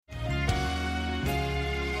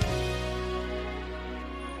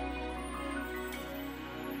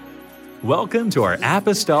Welcome to our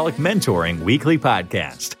Apostolic Mentoring Weekly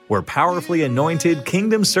Podcast, where powerfully anointed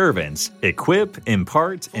kingdom servants equip,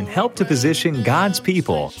 impart, and help to position God's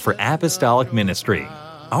people for apostolic ministry.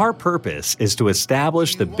 Our purpose is to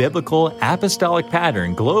establish the biblical apostolic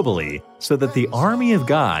pattern globally so that the army of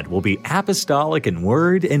God will be apostolic in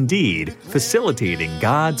word and deed, facilitating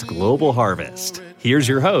God's global harvest. Here's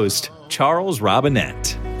your host, Charles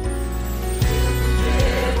Robinette.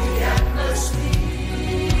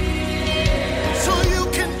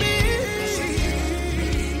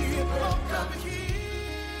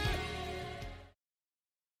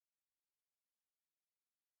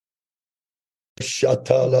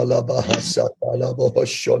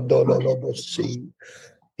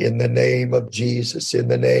 In the name of Jesus, in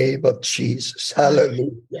the name of Jesus,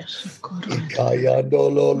 hallelujah.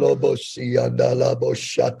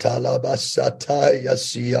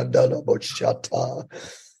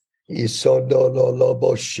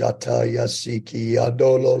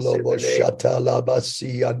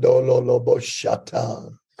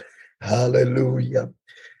 Hallelujah.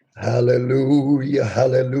 Hallelujah,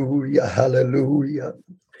 hallelujah, hallelujah.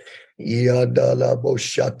 Well,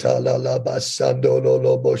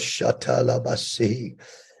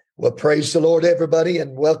 praise the Lord, everybody,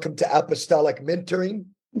 and welcome to Apostolic Mentoring.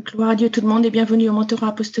 Gloire à Dieu tout le monde et bienvenue au mentorat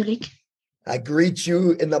apostolique. I greet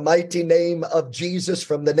you in the mighty name of Jesus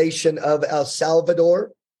from the nation of El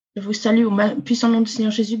Salvador. Je vous salue au puissant nom du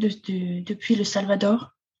Seigneur Jésus depuis le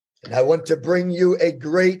Salvador. And I want to bring you a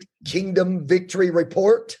great kingdom victory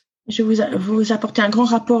report. Je vais vous apporter un grand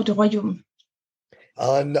rapport de royaume.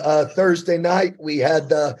 On Thursday night, we had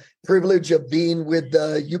the privilege of being with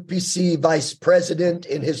the UPC vice president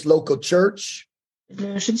in his local church.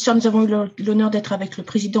 Le jeudi soir, nous avons eu l'honneur d'être avec le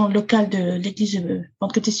président local de l'Église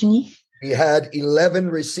Pentecôtiste Unie. We had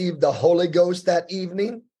 11 receive the Holy Ghost that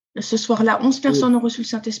evening. Ce soir-là, 11 personnes ont reçu le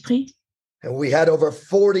Saint-Esprit. And we had over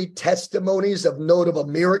 40 testimonies of notable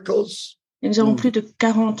miracles. Et nous avons plus de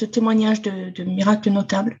 40 témoignages de miracles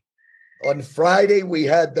notables. On Friday, we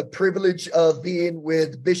had the privilege of being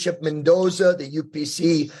with Bishop Mendoza, the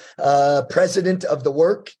UPC president of the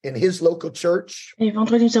work in his local church. Et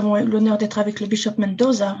vendredi, nous avons eu l'honneur d'être avec le Bishop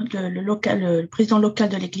Mendoza, le président local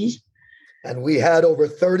de l'Église. And we had over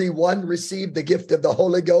 31 receive the gift of the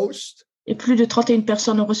Holy Ghost. Et plus de 31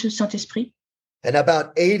 personnes ont reçu le Saint-Esprit. And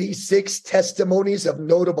about 86 testimonies of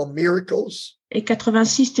notable miracles. Et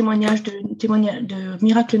 86 témoignages de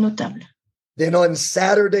miracles notables. Then on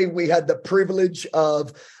Saturday, we had the privilege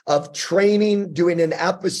of training, doing an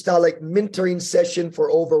apostolic mentoring session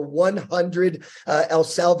for over 100 El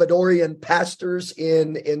Salvadorian pastors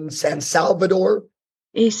in San Salvador.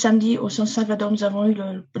 Et samedi, au San Salvador, nous avons eu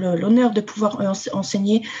l'honneur de pouvoir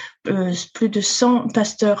enseigner plus de 100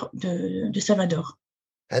 pasteurs de Salvador.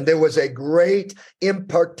 And there was a great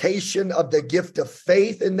impartation of the gift of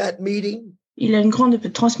faith in that meeting. Il y a une grande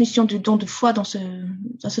transmission du don de foi dans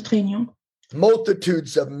cette réunion.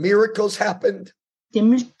 Multitudes of miracles happened. Des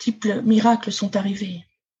multiples miracles sont arrivés.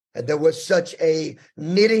 And there was such a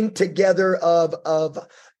knitting together of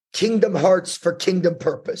kingdom hearts for kingdom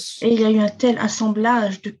purpose. Et il y a eu un tel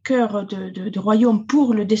assemblage de cœurs de royaume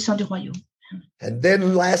pour le dessein du royaume. And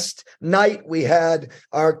then last night we had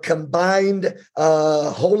our combined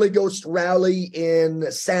Holy Ghost rally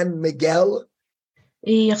in San Miguel.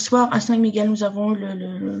 Et hier soir, à Saint-Miguel, nous avons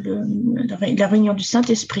la réunion du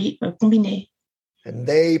Saint-Esprit combinée. And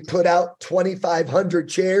they put out 2,500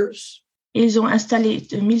 chairs. Et ils ont installé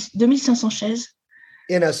 2500 chaises.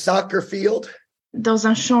 In a soccer field. Dans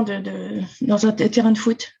un champ dans un terrain de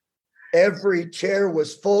foot. Every chair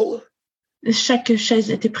was full. Chaque chaise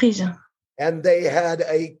était prise. And they had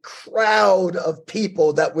a crowd of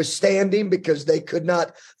people that was standing because they could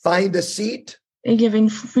not find a seat. Et il y avait une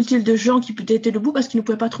foule de gens qui étaient debout parce qu'ils ne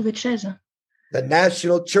pouvaient pas trouver de chaise. The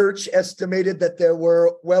National Church estimated that there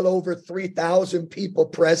were well over 3,000 people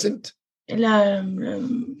present. Et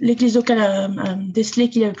l'Église locale a décelé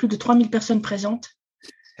qu'il y avait plus de 3000 personnes présentes.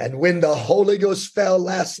 And when the Holy Ghost fell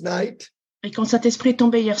last night, et quand Saint-Esprit est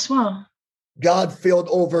tombé hier soir, God filled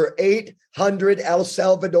over 800 El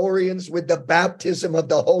Salvadorians with the baptism of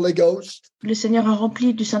the Holy Ghost. Le Seigneur a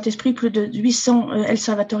rempli du Saint-Esprit plus de 800 El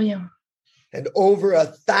Salvadoriens. And over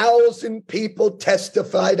 1,000 people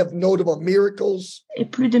testified of notable miracles. Et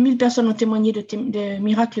plus de 1000 personnes ont témoigné de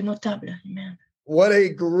miracles notables. Amen. What a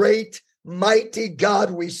great, mighty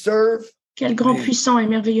God we serve. Quel grand, puissant et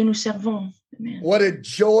merveilleux nous servons. Amen. What a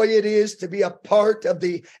joy it is to be a part of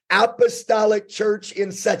the apostolic church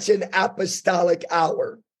in such an apostolic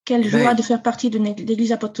hour. Quelle joie de faire partie de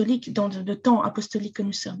l'Église apostolique dans le temps apostolique que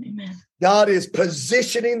nous sommes. Amen. God is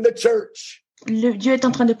positioning the church. Dieu est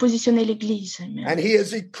en train de positionner l'Église. Amen. And he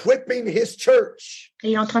is equipping his church Et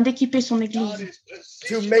il est en train d'équiper son Église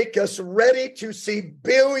to make us ready to see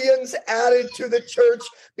billions added to the church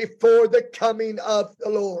before the coming of the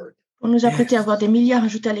Lord. pour nous apprêter à avoir des milliards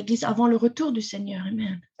ajoutés à l'Église avant le retour du Seigneur.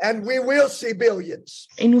 Amen. And we will see billions.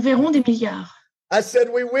 Et nous verrons des milliards. I said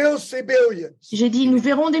we will see billions. J'ai dit, nous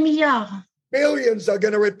verrons des milliards. Billions are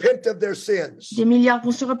going to repent of their sins. Des milliards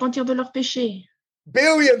vont se repentir de leurs péchés.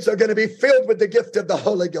 Billions are going to be filled with the gift of the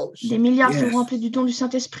Holy Ghost. Des milliards Yes. seront remplis du don du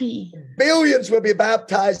Saint-Esprit. Billions will be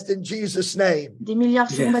baptized in Jesus' name. Des milliards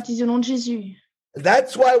seront Yes. baptisés au nom de Jésus.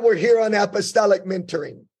 That's why we're here on apostolic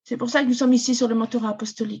mentoring, C'est pour ça que nous sommes ici sur le mentorat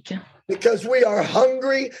apostolique. because we are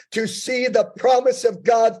hungry to see the promise of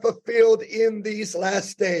God fulfilled in these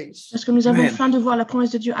last days. Parce que nous avons Amen. faim de voir la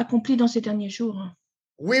promesse de Dieu accomplie dans ces derniers jours.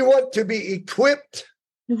 We want to be equipped.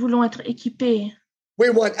 Nous voulons être équipés. We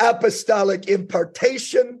want apostolic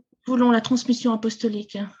impartation. Nous voulons la transmission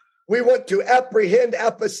apostolique. We want to apprehend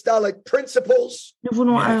apostolic principles. Nous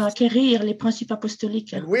voulons Yes. acquérir les principes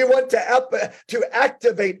apostoliques. And we want to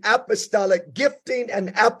activate apostolic gifting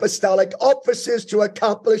and apostolic offices to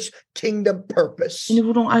accomplish kingdom purpose. Et nous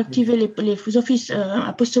voulons activer les offices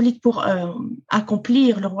apostoliques pour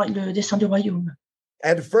accomplir le dessein du royaume.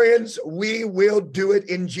 And friends, we will do it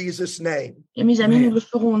in Jesus' name. Et mes amis, Amen. nous le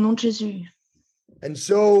ferons au nom de Jésus. And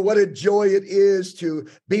so what a joy it is to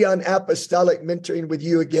be on apostolic mentoring with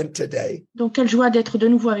you again today. Donc, quelle joie d'être de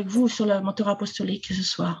nouveau avec vous sur le mentorat apostolique ce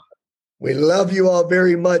soir. We love you all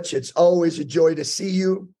very much. It's always a joy to see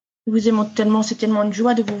you. Nous vous aimons tellement, c'est tellement une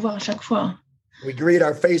joie de vous voir à chaque fois. We greet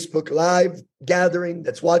our Facebook Live gathering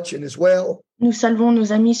that's watching as well. Nous saluons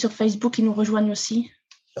nos amis sur Facebook qui nous rejoignent aussi.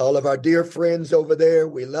 All of our dear friends over there,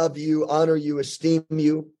 we love you, honor you, esteem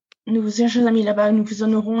you. Nos chers amis là-bas, nous vous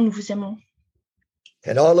honorons, nous vous aimons.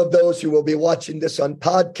 And all of those who will be watching this on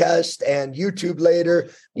podcast and YouTube later,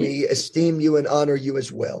 we esteem you and honor you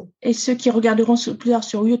as well. Et ceux qui regarderont plus tard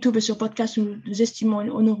sur YouTube et sur podcast, nous estimons et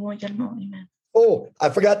honorons également. Amen. Oh, I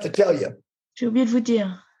forgot to tell you. J'ai oublié de vous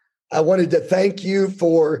dire, I wanted to thank you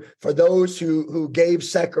for those who gave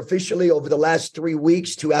sacrificially over the last 3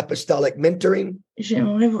 weeks to apostolic mentoring.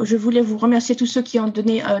 je voulais vous remercier tous ceux qui ont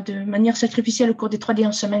donné de manière sacrificielle au cours des 3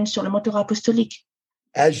 dernières semaines sur le mentorat apostolique.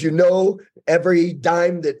 As you know, every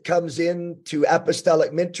dime that comes in to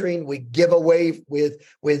apostolic mentoring, we give away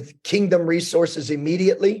with kingdom resources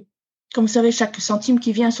immediately. Comme vous savez, chaque centime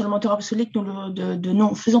qui vient sur le mentorat apostolique,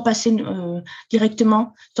 nous faisons passer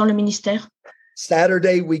directement dans le ministère.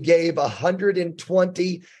 Saturday, we gave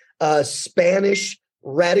 120 Spanish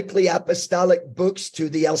radically apostolic books to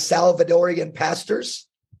the El Salvadorian pastors.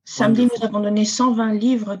 Samedi, nous avons donné 120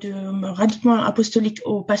 livres de radicalement apostoliques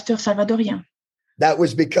aux pasteurs salvadoriens. That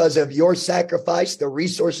was because of your sacrifice, the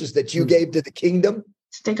resources that you gave to the kingdom.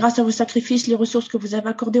 C'était grâce à vos sacrifices, les ressources que vous avez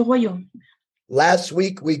accordées au royaume. Last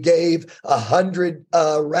week, we gave 100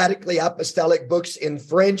 radically apostolic books in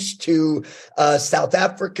French to South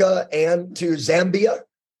Africa and to Zambia.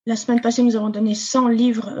 La semaine passée, nous avons donné 100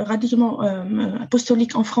 livres radicalement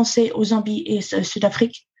apostoliques en français aux Zambie et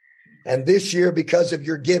Sud-Afrique. And this year, because of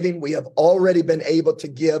your giving, we have already been able to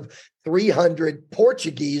give 300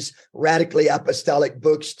 Portuguese radically apostolic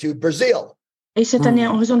books to Brazil. Et cette année,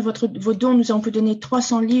 en raison de vos dons, nous avons pu donner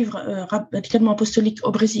 300 livres radicalement apostoliques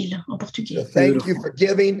au Brésil, en So portugais. thank you for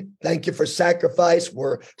giving. Thank you for sacrifice.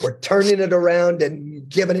 We're turning it around and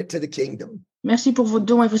giving it to the kingdom. Merci pour vos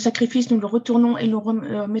dons et vos sacrifices. Nous le retournons et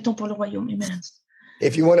le mettons pour le royaume. Amen.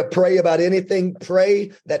 If you want to pray about anything,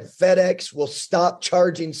 pray that FedEx will stop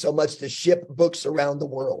charging so much to ship books around the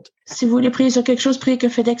world. Si vous voulez prier sur quelque chose, priez que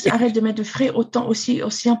FedEx arrête de mettre de frais aussi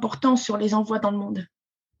importants sur les envois dans le monde.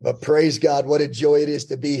 But praise God, what a joy it is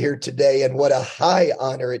to be here today, and what a high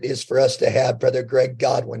honor it is for us to have Brother Greg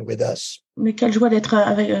Godwin with us. Mais quelle joie d'être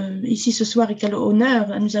ici ce soir et quel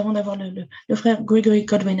honneur nous avons d'avoir le frère Gregory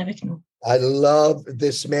Godwin avec nous. I love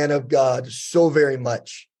this man of God so very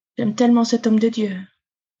much. J'aime tellement cet homme de Dieu.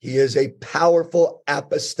 He is a powerful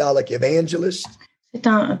apostolic evangelist C'est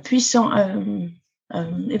un puissant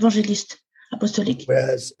évangéliste apostolique. who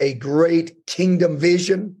has a great kingdom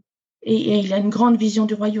vision Et il a une grande vision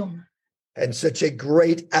du royaume. and such a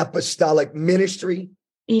great apostolic ministry,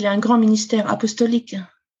 Et il a un grand ministère apostolique,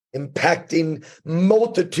 impacting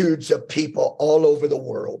multitudes of people all over the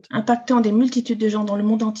world. impactant des multitudes de gens dans le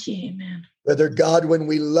monde entier. Amen. Brother Godwin,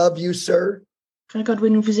 we love you, sir, Frère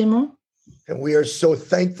Godwin, nous vous aimons. and we are so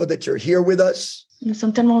thankful that you're here with us. Nous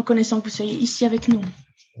sommes tellement reconnaissants que vous soyez ici avec nous.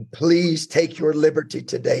 Please take your liberty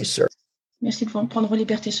today, sir. Merci de prendre vos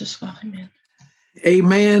libertés ce soir. Amen.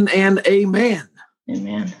 Amen and amen.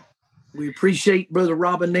 Amen. We appreciate Brother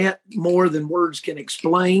Robinette more than words can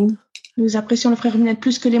explain. Nous apprécions le frère Minette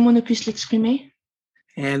plus que les mots ne puissent l'exprimer.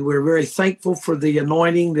 And we're very thankful for the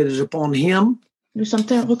anointing that is upon him Nous sommes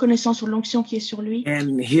très reconnaissants sur l'onction qui est sur lui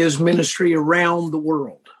and his ministry around the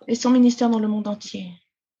world. et son ministère dans le monde entier.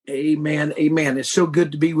 Amen. Amen. It's so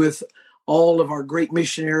good to be with all of our great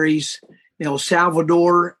missionaries in El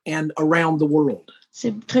Salvador and around the world.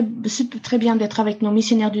 C'est très bien d'être avec nos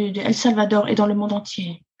missionnaires de El Salvador et dans le monde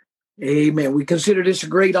entier. Amen. We consider this a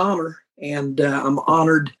great honor, and I'm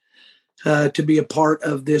honored to be a part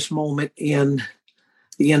of this moment in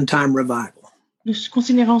the end time revival. Nous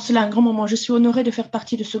considérons cela un grand moment. Je suis honoré de faire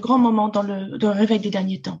partie de ce grand moment dans le réveil des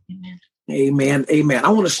derniers temps. Amen. Amen. Amen. I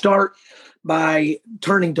want to start by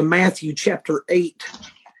turning to Matthew chapter 8,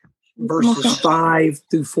 verses 5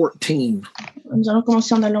 through 14. Nous allons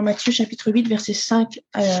commencer en allant Matthieu chapitre 8, versets 5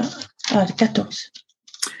 à 14.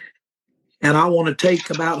 And I want to take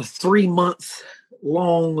about a 3-month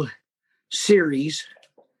long series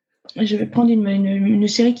Je vais prendre une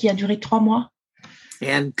série qui a duré 3 mois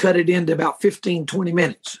and cut it into about 15-20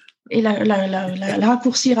 minutes, et la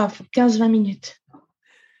raccourcir à 15-20 minutes.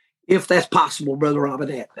 if that's possible, Brother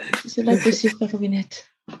Robinette. Si cela est possible, frère Robinette.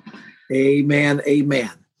 Amen. Amen.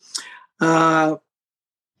 I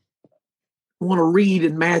want to read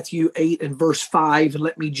in Matthew 8 and verse 5,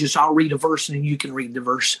 and I'll read a verse and then you can read the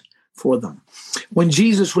verse for them. When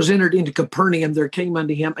Jesus was entered into Capernaum, there came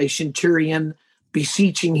unto him a centurion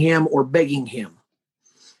beseeching him or begging him.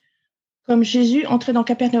 Comme Jésus entrait dans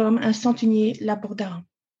Capernaum, un centenier l'aborda.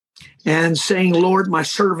 And saying, Lord, my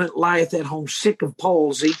servant lieth at home sick of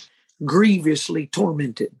palsy, grievously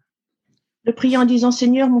tormented. Le priant en disant,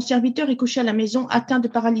 Seigneur, mon serviteur est couché à la maison, atteint de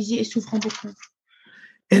paralysie et souffrant beaucoup.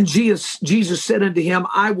 And Jesus said unto him,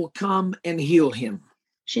 I will come and heal him.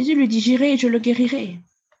 Jésus lui dit, j'irai et je le guérirai.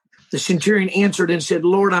 The centurion answered and said,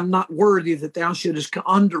 Lord, I'm not worthy that thou shouldest come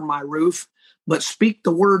under my roof, but speak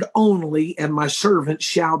the word only, and my servant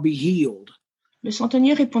shall be healed. Le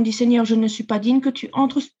centenier répondit, Seigneur, je ne suis pas digne que tu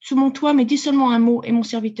entres sous mon toit, mais dis seulement un mot et mon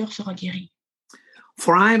serviteur sera guéri.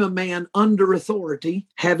 For I am a man under authority,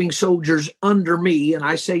 having soldiers under me, and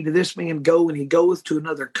I say to this man, go, and he goeth, to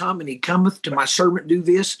another, come, and he cometh, to my servant, do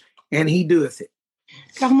this, and he doeth it.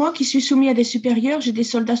 Car moi qui suis soumis à des supérieurs, j'ai des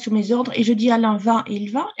soldats sous mes ordres, et je dis à l'un, va, et il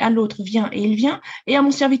va, et à l'autre, viens, et il vient, et à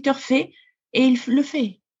mon serviteur, fais, et il le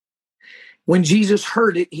fait. When Jesus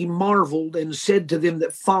heard it, he marveled and said to them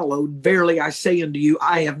that followed, verily I say unto you,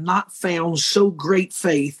 I have not found so great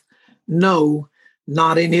faith, no,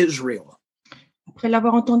 not in Israel. Après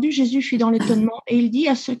l'avoir entendu, Jésus fut dans l'étonnement, et il dit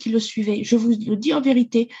à ceux qui le suivaient, je vous le dis en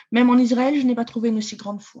vérité, même en Israël, je n'ai pas trouvé une aussi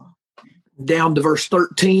grande foi. Down to verse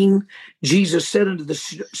 13, Jesus said unto the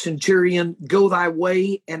centurion, go thy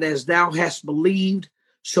way, and as thou hast believed,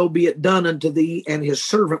 so be it done unto thee. And his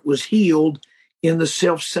servant was healed in the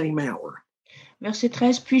selfsame hour. Verset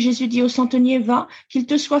 13, puis Jésus dit au centenier, va, qu'il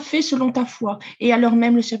te soit fait selon ta foi. Et alors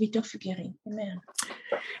même le serviteur fut guéri. Amen.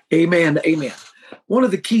 Amen. Amen. One of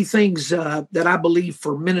the key things that I believe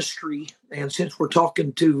for ministry, and since we're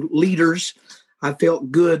talking to leaders, I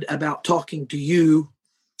felt good about talking to you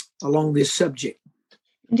along this subject.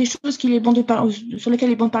 Une des choses sur lesquelles il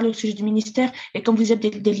est bon de parler au sujet du ministère, et comme vous êtes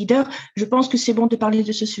des leaders, je pense que c'est bon de parler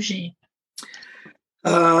de ce sujet.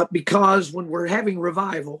 Because when we're having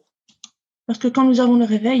revival, Parce que quand nous avons le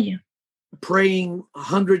réveil, praying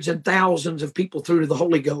hundreds and thousands of people through to the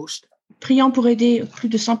Holy Ghost, priant pour aider plus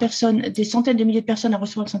de 100 personnes, des centaines de milliers de personnes à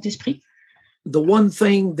recevoir le Saint-Esprit, the one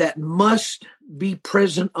thing that must be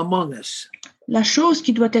present among us la chose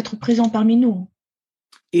qui doit être présente parmi nous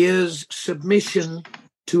is submission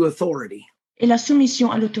to authority. est la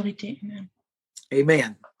soumission à l'autorité.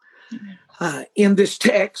 Amen. In this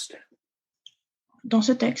text, Dans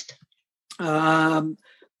ce texte,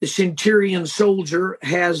 the centurion soldier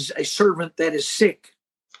has a servant that is sick.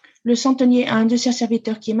 le centenier a un de ses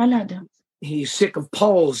serviteurs qui est malade. He's sick of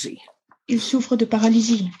palsy, Il souffre de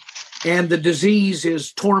paralysie. and the disease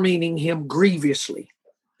is tormenting him grievously.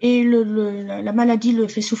 Et la maladie le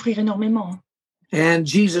fait souffrir énormément. And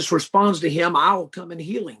Jesus responds to him, I'll come and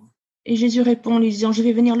heal him. Et Jésus répond en lui disant, je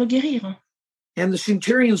vais venir le guérir. And the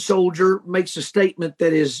centurion soldier makes a statement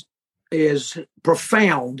that is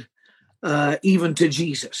profound, even to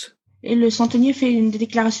Jesus. Et le centenier fait une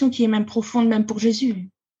déclaration qui est même profonde, même pour Jésus.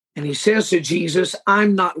 And he says to Jesus,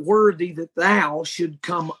 I'm not worthy that thou should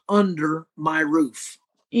come under my roof.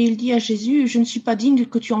 Et il dit à Jésus, je ne suis pas digne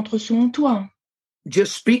que tu entres sous mon toit.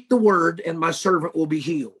 Just speak the word and my servant will be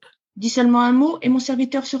healed. Dis seulement un mot et mon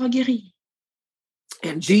serviteur sera guéri.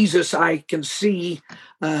 And Jesus, I can see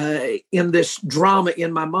in this drama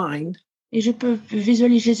in my mind, Et je peux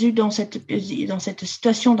visualiser Jésus dans cette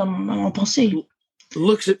situation dans mon pensée.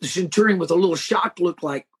 looks at the centurion with a little shocked look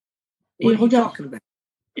like, Et What are you regarde, talking about?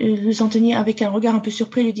 le centenier, avec un regard un peu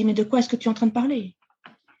surpris, lui dit, mais de quoi est-ce que tu es en train de parler?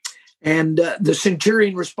 And the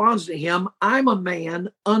centurion responds to him, I'm a man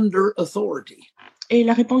under authority, Et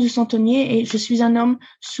la réponse du centenier est, je suis un homme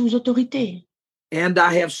sous autorité and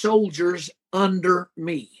I have soldiers under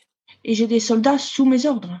me. et j'ai des soldats sous mes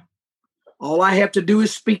ordres. All I have to do is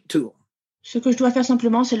speak to them. Ce que je dois faire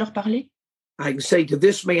simplement, c'est leur parler. I can say to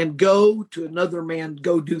this man, go, to another man,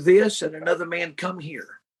 go do this, and another man, come here.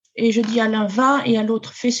 Et je dis à l'un, va, et à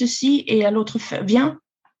l'autre, fais ceci, et à l'autre, viens,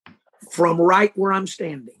 From right where I'm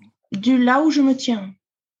standing. du là où je me tiens.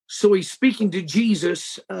 So he's speaking to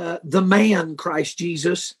Jesus, the man, Christ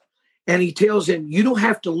Jesus, and he tells him, you don't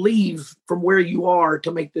have to leave from where you are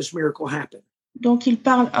to make this miracle happen. Donc, il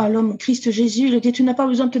parle à l'homme Christ Jésus. Il dit, tu n'as pas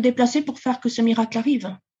besoin de te déplacer pour faire que ce miracle arrive.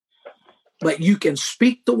 But you can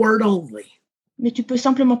speak the word only, Mais tu peux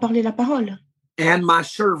simplement parler la parole. and my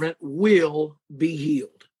servant will be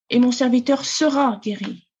healed. Et mon serviteur sera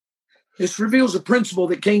guéri. This reveals a principle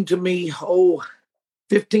that came to me,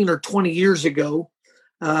 15 or 20 years ago,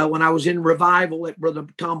 when I was in revival at Brother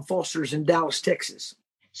Tom Foster's in Dallas, Texas.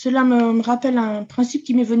 Cela me rappelle un principe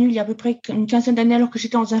qui m'est venu il y a à peu près une quinzaine d'années alors que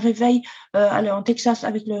j'étais dans un réveil en Texas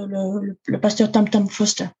avec le pasteur Tom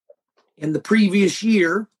Foster. In the previous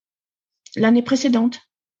year L'année précédente,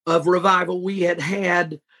 of revival, we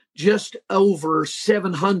had just over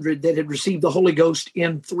 700 that had received the Holy Ghost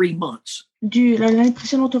in 3 months. l'année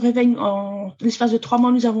précédente au réveil, en l'espace de 3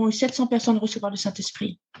 mois, nous avons eu 700 personnes recevoir le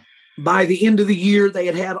Saint-Esprit. By the end of the year, they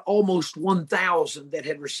had almost 1,000 that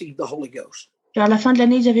had received the Holy Ghost. Et à la fin de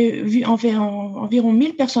l'année, ils avaient vu environ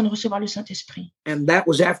 1000 personnes recevoir le Saint-Esprit. And that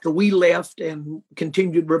was after we left and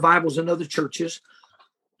continued revivals in other churches.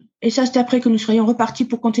 Et ça, c'était après que nous serions repartis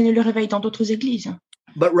pour continuer le réveil dans d'autres églises.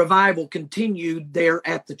 But revival continued there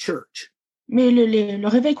at the church. Mais le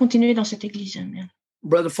réveil continuait dans cette église.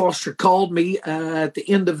 Brother Foster called me at the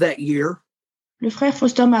end of that year Le frère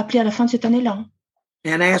Foster m'a appelé à la fin de cette année-là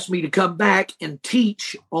and asked me to come back and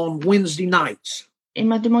teach on Wednesday nights et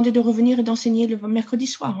m'a demandé de revenir et d'enseigner le mercredi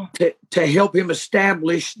soir to help him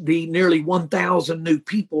establish the nearly 1,000 new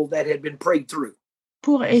people that had been prayed through.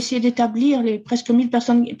 pour essayer d'établir les presque 1000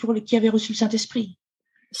 personnes qui avaient reçu le Saint-Esprit.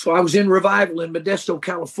 So I was in revival in Modesto,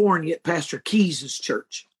 California at Pastor Keys'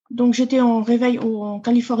 church. Donc, j'étais en réveil en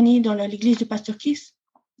Californie dans l'église de Pasteur Keys.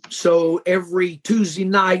 So every Tuesday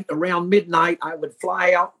night around midnight, I would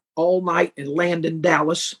fly out all night and land in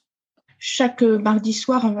Dallas. Chaque mardi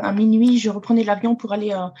soir à minuit, je reprenais l'avion pour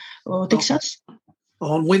aller au Texas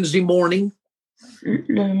On Wednesday morning.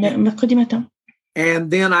 le mercredi matin. And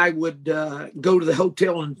then I would go to the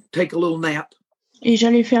hotel and take a little nap. Et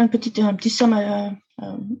j'allais faire un petit somme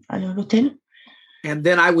à l'hôtel. And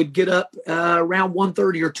then I would get up around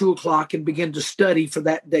 1:30 or 2 o'clock and begin to study for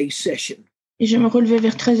that day's session. Et je me relevais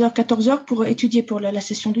vers 13h, 14h pour étudier pour la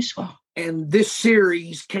session du soir. And this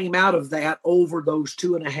series came out of that over those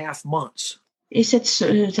 2.5 months. Et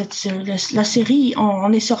la série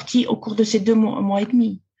en est sortie au cours de ces 2 mois et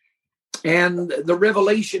demi. And the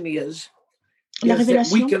revelation is La that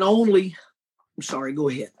révélation, we can only, I'm sorry, go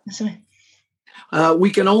ahead. c'est vrai.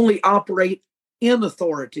 We can only operate in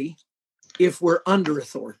authority if we're under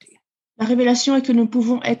authority. La révélation est que nous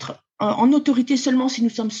pouvons être en autorité seulement si nous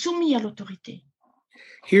sommes soumis à l'autorité.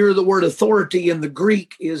 Here, the word authority in the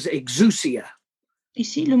Greek is exousia,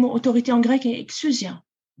 Ici, le mot autorité en grec est exousia.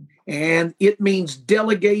 and it means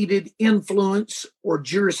delegated influence or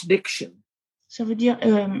jurisdiction. Ça veut dire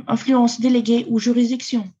influence déléguée ou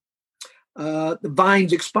juridiction. The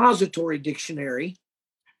Vine's Expository Dictionary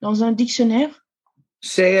Dans un dictionnaire,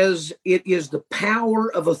 says it is the power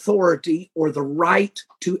of authority or the right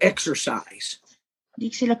to exercise. dit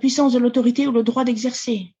que c'est la puissance de l'autorité ou le droit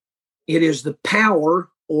d'exercer. It is the power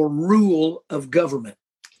or rule of government.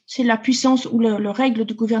 C'est la puissance ou le règle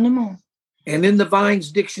du gouvernement. And in the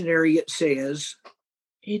Vine's dictionary, it says,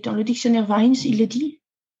 Et dans le dictionnaire Vines, il est dit,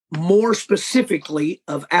 more specifically,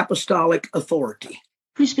 of apostolic authority.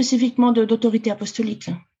 plus spécifiquement d'autorité apostolique.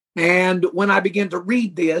 And when I began to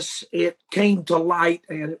read this, it came to light,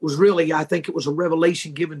 and it was really, I think it was a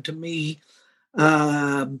revelation given to me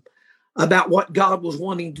about what God was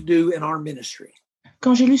wanting to do in our ministry.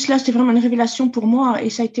 Quand j'ai lu cela, c'était vraiment une révélation pour moi et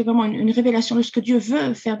ça a été vraiment une révélation de ce que Dieu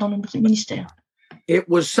veut faire dans notre ministère. It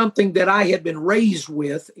was something that I had been raised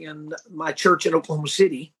with in my church in Oklahoma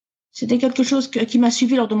City. C'était quelque chose qui m'a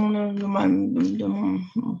suivi lors de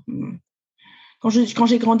quand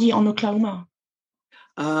j'ai grandi en Oklahoma.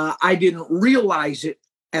 I didn't realize it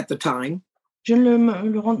at the time, Je ne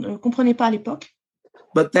le comprenais pas à l'époque,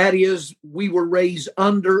 but that is, we were raised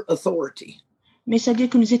under authority. mais ça veut dire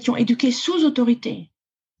que nous étions éduqués sous autorité.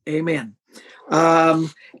 Amen.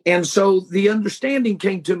 And so the understanding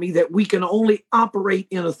came to me that we can only operate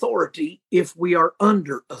in authority if we are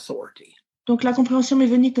under authority. Donc la compréhension m'est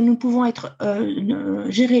venue que nous pouvons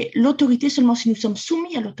gérer l'autorité seulement si nous sommes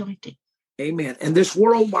soumis à l'autorité. Amen. And this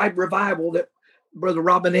worldwide revival that Brother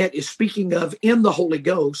Robinette is speaking of in the Holy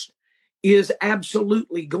Ghost is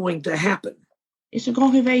absolutely going to happen. Et ce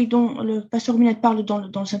grand réveil dont le pasteur Robinette parle dans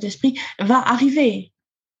le Saint-Esprit va arriver.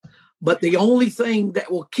 But the only thing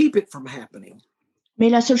that will keep it from happening Mais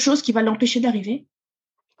la seule chose qui va l'empêcher d'arriver,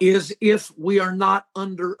 is if we are not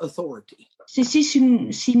under authority. c'est si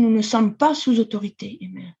nous ne sommes pas sous autorité.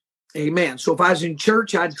 Amen. Amen. So if I was in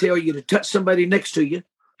church, I'd tell you to touch somebody next to you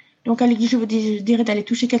Donc à l'église, je vous dirais d'aller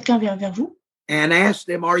toucher quelqu'un vers vous and ask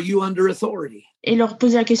them, are you under authority? et leur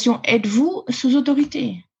poser la question, êtes-vous sous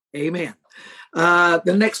autorité? Amen.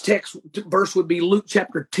 The next verse would be Luke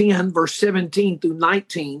chapter 10, verse 17 through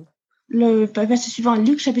 19. Le verset suivant,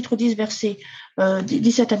 Luc chapitre 10, versets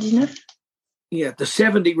 17 à 19. Yeah, the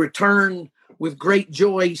 70 return with great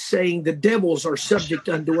joy, saying, the devils are subject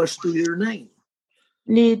unto us through your name.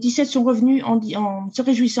 Les 17 sont revenus en se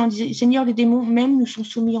réjouissant, disaient, Seigneur, les démons même nous sont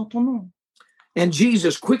soumis en ton nom. And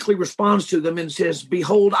Jesus quickly responds to them and says,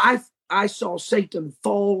 behold, I saw Satan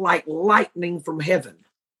fall like lightning from heaven.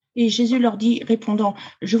 Et Jésus leur dit, répondant,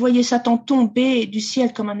 je voyais Satan tomber du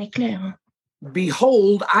ciel comme un éclair.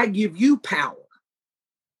 Behold, I give you power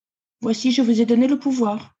Voici, je vous ai donné le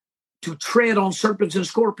pouvoir to tread on serpents and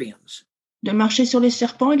scorpions de marcher sur les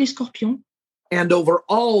serpents et les scorpions and over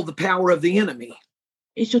all the power of the enemy,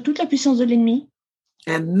 et sur toute la puissance de l'ennemi,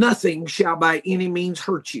 and nothing shall by any means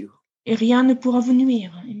hurt you. et rien ne pourra vous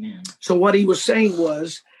nuire. Amen. So what he was saying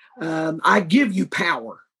was, I give you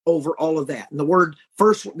power over all of that. And the word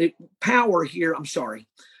power here,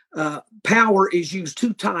 power is used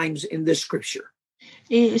 2 times in this scripture.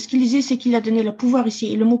 Et ce qu'il disait, c'est qu'il a donné le pouvoir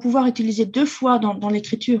ici. Et le mot pouvoir est utilisé 2 fois dans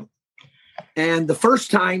l'Écriture. And the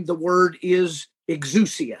first time, the word is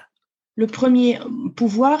exousia. Le premier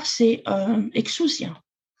pouvoir, c'est exousia.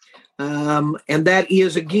 And that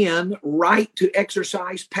is, again, right to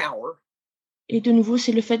exercise power. Et de nouveau,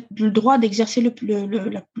 c'est le droit d'exercer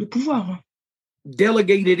le pouvoir.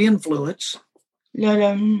 Delegated influence.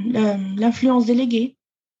 L'influence déléguée.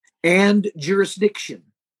 And jurisdiction.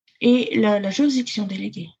 Et la juridiction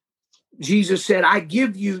déléguée. Jesus said, I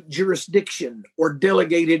give you jurisdiction or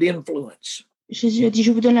delegated influence. Jésus a dit,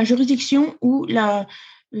 je vous donne la juridiction ou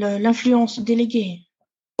l'influence déléguée.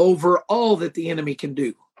 Over all that the enemy can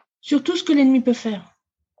do. Sur tout ce que l'ennemi peut faire.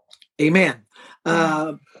 Amen.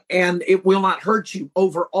 And it will not hurt you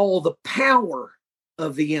over all the power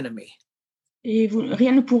of the enemy. Et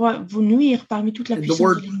rien ne pourra vous nuire parmi toute la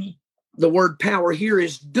puissance de l'ennemi. The word power here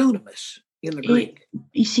is dunamis in the Greek.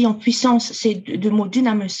 Et ici, en puissance, c'est le mot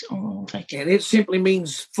dynamis en grec. And it simply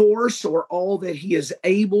means force or all that he is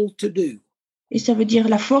able to do. Et ça veut dire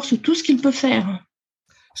la force ou tout ce qu'il peut faire.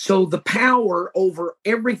 So the power over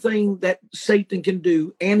everything that Satan can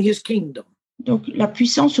do and his kingdom. Donc la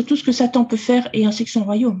puissance sur tout ce que Satan peut faire et ainsi que son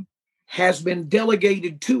royaume. Has been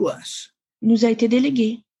delegated to us. Nous a été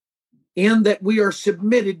délégué. In that we are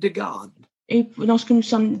submitted to God. Et dans ce que nous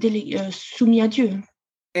sommes soumis à Dieu.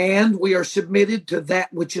 And we are submitted to that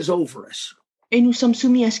which is over us. Et nous sommes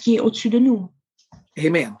soumis à ce qui est au-dessus de nous.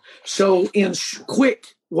 Amen. So in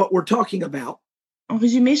quick, what we're talking about. En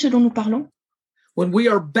résumé, ce dont nous parlons. When we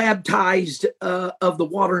are baptized of the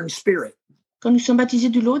water and spirit. Quand nous sommes baptisés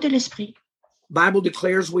de l'eau et de l'esprit. Bible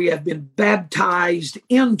declares we have been baptized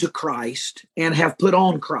into Christ and have put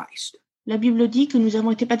on Christ. La Bible dit que nous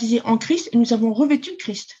avons été baptisés en Christ et nous avons revêtu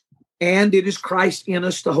Christ. And it is Christ in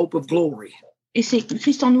us, the hope of glory. Et c'est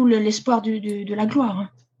Christ en nous l'espoir de la gloire.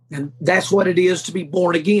 And that's what it is to be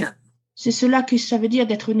born again. C'est cela que ça veut dire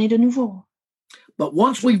d'être né de nouveau. But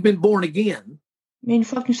once we've been born again, mais une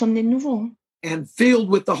fois que nous sommes nés de nouveau, and filled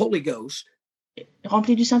with the Holy Ghost,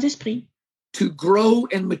 remplis du Saint-Esprit, to grow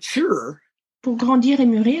and mature, pour grandir et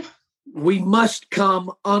mûrir, we must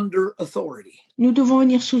come under authority. Nous devons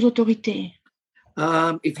venir sous autorité.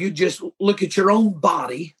 If you just look at your own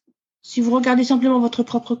body, si vous regardez simplement votre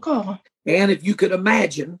propre corps, and if you could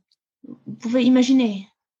imagine, vous pouvez imaginer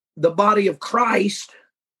the body of Christ,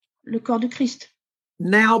 le corps de Christ,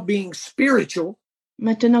 now being spiritual,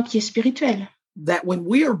 maintenant qui est spirituel, that when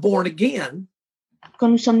we are born again, quand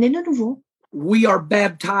nous sommes nés de nouveau, we are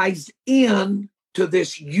baptized into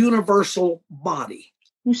this universal body.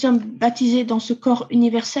 Nous sommes baptisés dans ce corps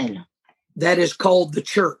universel. That is called the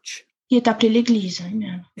church. Qui est appelé l'Église.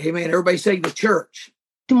 Amen. Amen. Everybody say the church.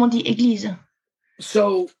 Tout le monde dit Église.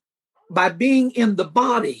 So, by being in the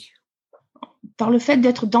body, par le fait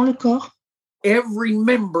d'être dans le corps, every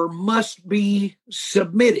member must be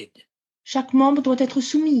submitted. Chaque membre doit être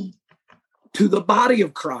soumis to the body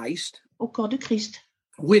of Christ, au corps de Christ,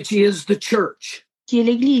 which is the church. qui est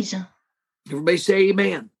l'Église. Everybody say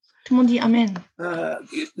amen. Tout le monde dit Amen.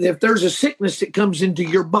 If there's a sickness that comes into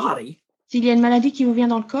your body, S'il y a une maladie qui vous vient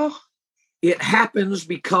dans le corps, it happens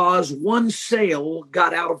because one cell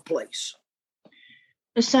got out of place.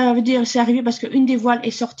 ça veut dire c'est arrivé parce qu'une des voiles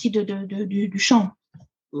est sortie du champ,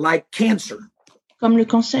 Like cancer. comme le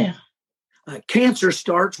cancer. Cancer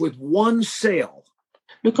starts with one cell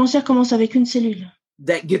Le cancer commence avec une cellule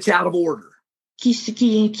that gets out of order. qui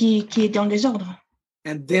est dans le désordre.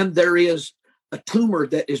 And then there is a tumor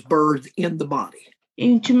that is birthed in the body. Et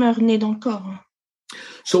une tumeur naît dans le corps.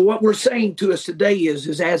 So what we're saying to us today is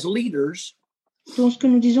as leaders, Donc ce que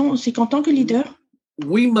nous disons, c'est qu'en tant que leader,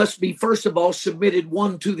 we must be first of all submitted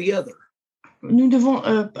one to the other. nous devons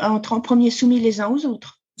être en premier soumis les uns aux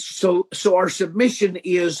autres. So our submission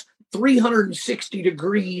is 360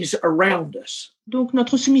 degrees around us. Donc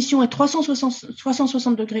notre soumission est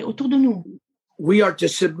 360 degrés autour de nous. We are to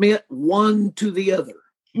submit one to the other.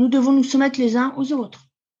 Nous devons nous soumettre les uns aux autres.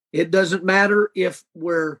 It doesn't matter if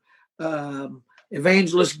we're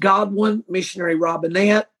Evangelist Godwin, Missionary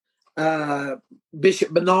Robinette, Bishop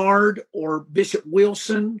Bernard, or Bishop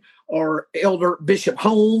Wilson, or Elder Bishop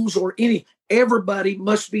Holmes, or everybody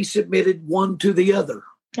must be submitted one to the other.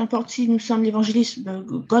 Qu'importe si nous sommes l'évangéliste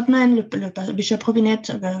Godman, le Bishop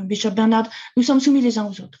Robinette, Bishop Bernard, nous sommes soumis les uns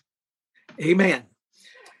aux autres. Amen.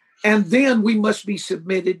 And then we must be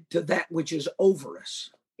submitted to that which is over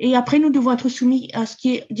us. Et après, nous devons être soumis à ce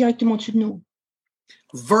qui est directement au-dessus de nous.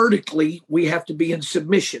 Vertically, we have to be in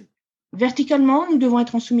submission. Verticalement, nous devons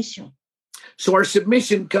être en soumission. So our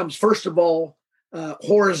submission comes first of all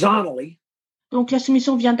horizontally. Donc la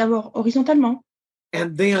soumission vient d'abord horizontalement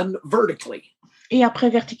And then vertically. et après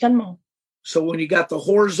verticalement. So when you got the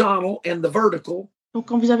horizontal and the vertical, Donc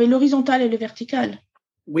quand vous avez l'horizontal et le vertical,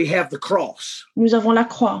 we have the cross nous avons la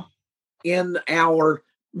croix in our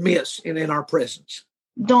midst and in our presence.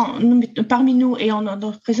 parmi nous et en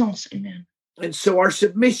notre présence. Amen. And so our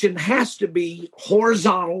submission has to be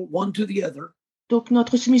horizontal, one to the other. Donc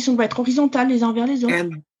notre soumission doit être horizontale les uns envers les autres.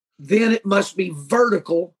 And then it must be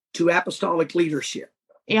vertical to apostolic leadership.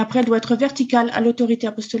 Et après, elle doit être verticale à l'autorité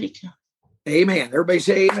apostolique. Amen. Everybody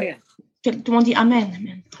say amen. Tout le monde dit Amen.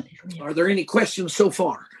 Amen. Alléluia. Are there any questions so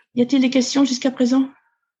far? Y a-t-il des questions jusqu'à présent?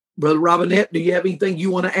 Brother Robinette, do you have anything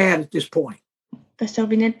you want to add at this point? Pasteur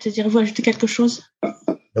Binet, désirez-vous ajouter quelque chose?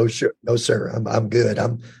 No, sure. No, sir. I'm good.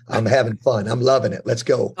 I'm having fun. I'm loving it. Let's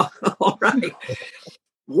go. All right.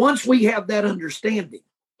 Once we have that understanding,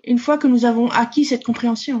 Une fois que nous avons acquis cette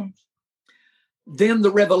compréhension, then the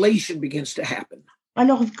revelation begins to happen.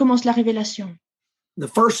 alors commence la révélation. The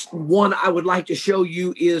first one I would like to show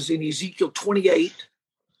you is in Ezekiel 28,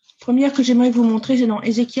 Première que j'aimerais vous montrer, c'est dans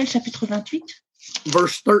Ézéchiel chapitre 28,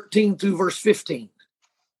 verse 13 through verse 15.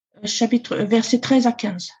 versets 13 à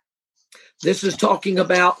 15. This is talking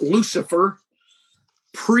about Lucifer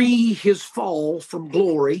pre his fall from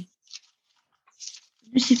glory.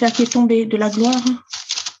 Lucifer qui est tombé de la gloire.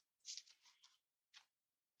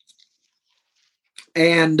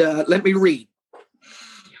 And let me read.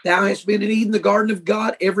 Thou hast been in Eden, the garden of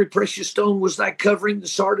God. Every precious stone was thy covering, the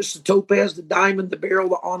sardius, the topaz, the diamond, the beryl,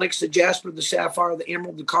 the onyx, the jasper, the sapphire, the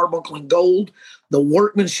emerald, the carbuncle, and gold. The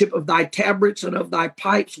workmanship of thy tabrets and of thy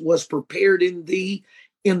pipes was prepared in thee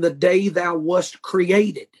in the day thou wast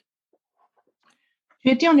created. Tu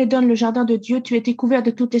étais en Éden, le jardin de Dieu. Tu étais couvert de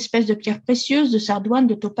toute espèce de pierres précieuses, de sardoine,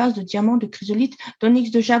 de topaz, de diamant, de chrysolite, d'onyx,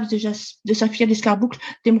 de jasphe, de saphir, d'escarboucle,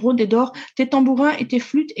 d'émeraude et d'or. Tes tambourins et tes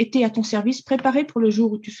flûtes étaient à ton service, préparés pour le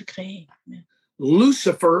jour où tu fus créé.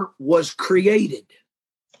 Lucifer was created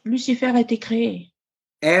Lucifer a été créé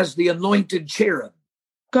as the anointed cherub.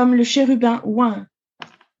 comme le chérubin oint.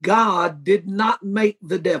 God did not make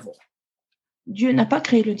the devil Dieu n'a pas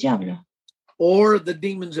créé le diable, or the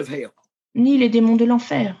demons of hell. ni les démons de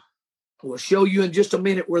l'enfer. We'll show you in just a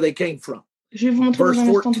minute where they came from. Je vais vous montrer Verse dans un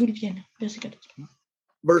instant 14. d'où ils viennent. Verset 14.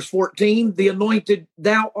 Verse 14,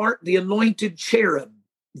 thou art the anointed cherub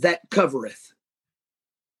that covereth.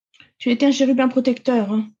 Tu étais un chérubin protecteur.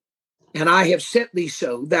 And I have set thee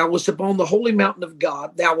so. Thou wast upon the holy mountain of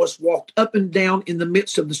God. Thou wast walked up and down in the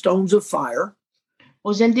midst of the stones of fire.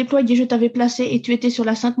 Aux ailes déployées, je t'avais placé et tu étais sur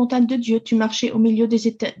la sainte montagne de Dieu. Tu marchais au milieu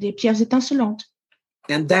des pierres étincelantes.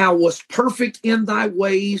 And thou wast perfect in thy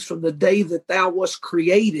ways from the day that thou wast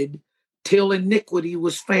created till iniquity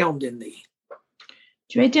was found in thee.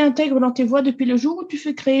 Tu as été intègre dans tes voies depuis le jour où tu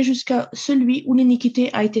fus créé jusqu'à celui où l'iniquité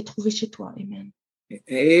a été trouvée chez toi. Amen.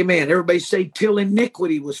 Amen. Everybody say, till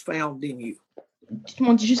iniquity was found in you.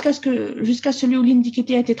 On dit jusqu'à celui où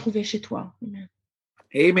l'iniquité a été trouvée chez toi. Amen.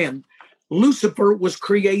 Amen. Lucifer was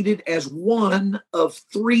created as one of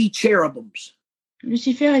 3 cherubims.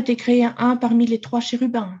 Lucifer a été créé un parmi les 3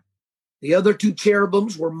 chérubins. The other 2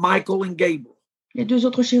 cherubims were Michael and Gabriel. Les 2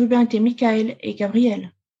 autres chérubins étaient Michaël et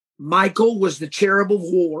Gabriel. Michael was the cherub of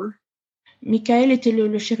war. Michaël était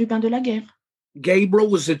le chérubin de la guerre. Gabriel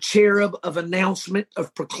was the cherub of announcement,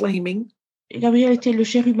 of proclaiming. Et Gabriel était le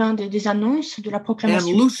chérubin des annonces, de la And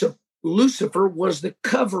proclamation. Lucifer was the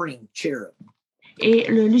covering cherub. Et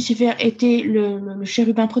Lucifer était le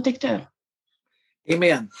chérubin protecteur.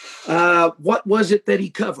 Amen. What was it that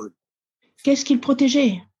he covered? Qu'est-ce qu'il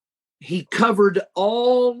protégeait? He covered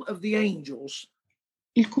all of the angels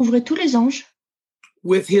Il couvrait tous les anges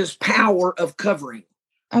with his power of covering.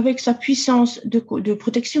 avec sa puissance de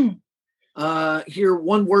protection. Here,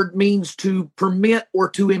 one word means to permit or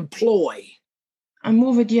to employ. Un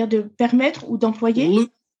mot veut dire de permettre ou d'employer.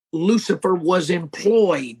 Lucifer was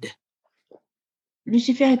employed.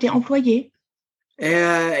 Lucifer était employé.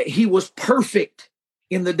 He was perfect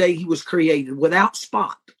in the day he was created, without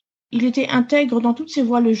spot. Il était intègre dans toutes ses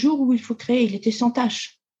voies le jour où il faut créer. Il était sans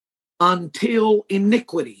tache. Until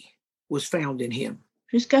iniquity was found in him.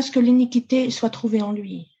 Jusqu'à ce que l'iniquité soit trouvée en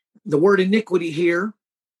lui. The word iniquity here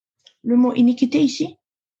Le mot iniquité ici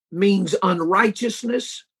means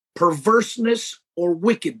unrighteousness, perverseness, or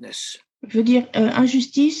wickedness. veut dire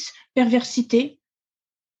injustice, perversité.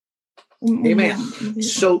 Amen.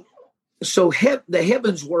 So the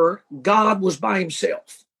heavens were, God was by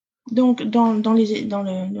himself. Donc, le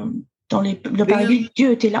paradis,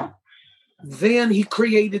 Dieu était là. Then he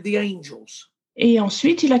created the angels. Et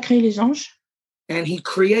ensuite, il a créé les anges. And he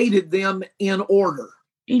created them in order.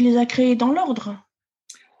 Il les a créés dans l'ordre.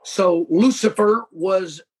 So Lucifer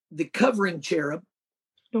was the covering cherub.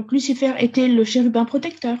 Donc, Lucifer était le chérubin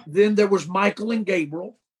protecteur. Then there was Michael and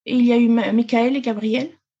Gabriel. Et il y a eu Michaël et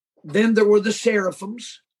Gabriel. Then there were the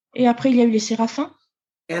seraphims. Et après, il y a eu les séraphins.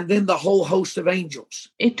 And then the whole host of angels.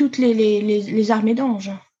 Et toutes les armées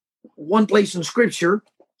d'anges. One place in Scripture,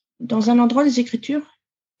 dans un endroit des Écritures,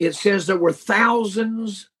 it says there were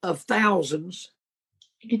thousands of thousands.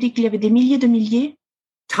 Il dit qu'il y avait des milliers de milliers.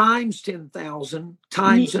 Times 10,000,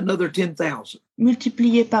 times another 10,000.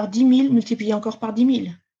 Multiplié par 10 000, multiplié encore par 10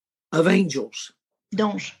 000. Of angels.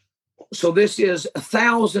 D'anges. So this is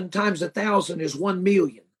 1,000 times 1,000 is 1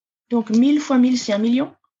 million. Donc 1000 fois 1000, c'est 1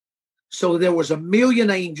 million. So there was 1 million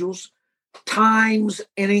angels times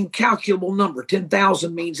an incalculable number.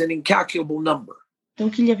 10,000 means an incalculable number.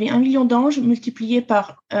 Donc il y avait 1 million d'anges multiplié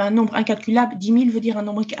par un nombre incalculable. 10 000 veut dire un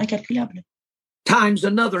nombre incalculable. Times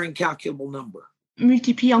another incalculable number.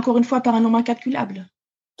 Multiplié encore une fois par un nombre incalculable.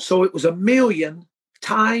 So it was 1 million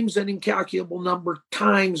times an incalculable number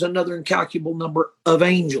times another incalculable number of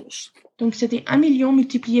angels. Donc c'était 1 million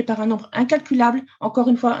multiplié par un nombre incalculable, encore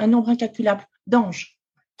une fois un nombre incalculable d'anges.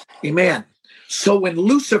 Amen. So when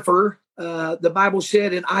Lucifer, the Bible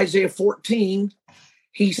said in Isaiah 14,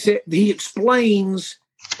 he explains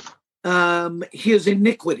his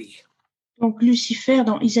iniquity. Donc Lucifer,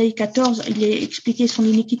 dans Isaïe 14, il a expliqué son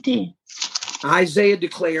iniquité. Isaiah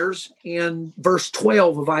declares in verse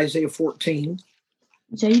 12 of Isaiah 14.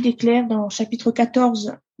 Isaïe déclare dans chapitre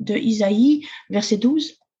 14 de Isaïe, verset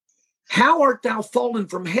 12. How art thou fallen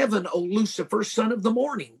from heaven, O Lucifer, son of the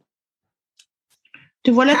morning?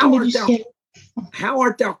 Te voilà tombé du ciel. How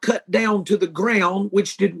art thou cut down to the ground,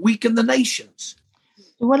 which did weaken the nations?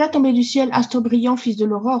 Te voilà tombé du ciel, astre brillant, fils de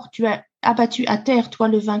l'aurore. Tu as abattu à terre, toi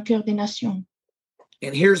le vainqueur des nations.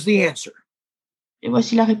 And here's the answer. Et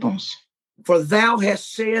voici la réponse. For thou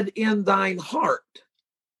hast said in thine heart,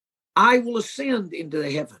 I will ascend into the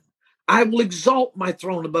heaven. I will exalt my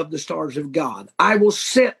throne above the stars of God. I will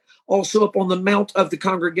sit also upon the mount of the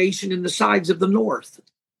congregation in the sides of the north.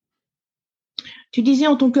 Tu disais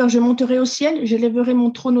en ton cœur, je monterai au ciel, je lèverai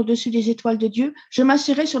mon trône au-dessus des étoiles de Dieu, je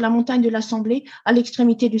m'asserai sur la montagne de l'assemblée à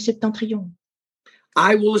l'extrémité du septentrion.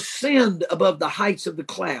 I will ascend above the heights of the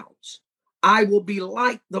clouds. I will be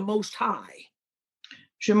like the Most High.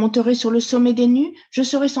 Je monterai sur le sommet des nues, je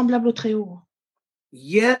serai semblable au Très-Haut.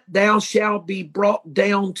 Yet thou shalt be brought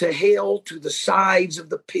down to hell, to the sides of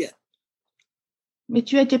the pit. Mais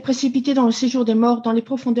tu as été précipité dans le séjour des morts, dans les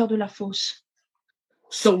profondeurs de la fosse.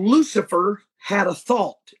 So Lucifer had a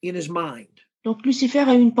thought in his mind. Donc Lucifer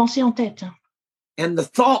a eu une pensée en tête. And the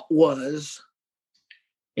thought was,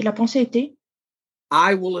 Et la pensée était,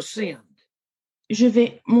 I will ascend. Je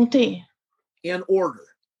vais monter. In order.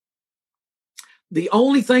 The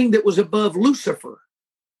only thing that was above Lucifer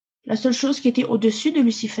La seule chose qui était au-dessus de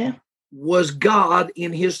Lucifer, was God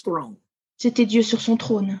in his throne. C'était Dieu sur son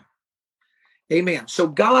trône. Amen. So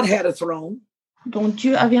God had a throne. Donc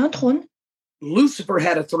Dieu avait un trône. Lucifer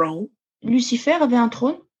had a throne. Lucifer avait un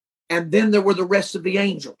trône. And then there were the rest of the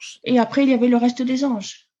angels. Et après, il y avait le reste des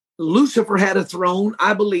anges. Lucifer had a throne,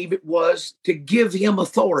 I believe it was, to give him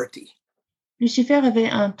authority Lucifer avait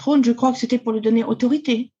un trône, je crois que c'était pour lui donner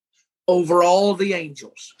autorité over all the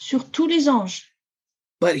angels. sur tous les anges.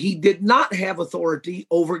 But he did not have authority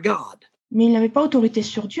over God. Mais il n'avait pas autorité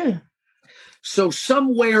sur Dieu. So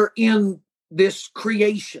somewhere in this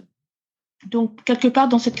creation, Donc, quelque part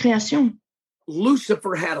dans cette création,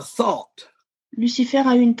 Lucifer had a thought, Lucifer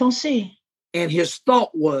a eu une pensée. and his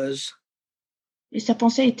thought was, Et sa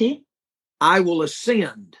pensée était, I will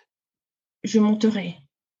ascend, je monterai.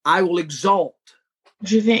 I will exalt,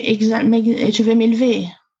 Je vais m'élever.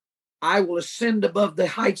 I will ascend above the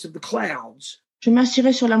heights of the clouds, Je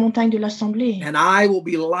m'assirai sur la montagne de l'assemblée. and I will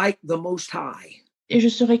be like the Most High. Et je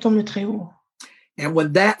serai comme le Très-Haut. And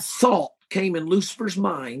when that thought came in Lucifer's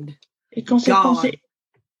mind, Et quand cette pensée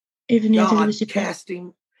est venue à God Lucifer, cast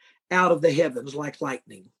him out of the heavens like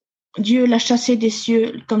lightning. Dieu l'a chassé des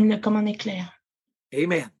cieux comme un éclair.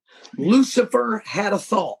 Amen. Lucifer had a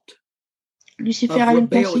thought Lucifer of a une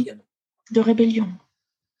pensée rebellion. de rébellion.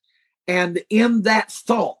 And in that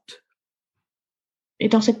thought, Et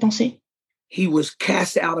dans cette pensée, he was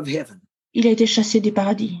cast out of heaven. il a été chassé des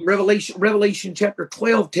paradis. Revelation chapter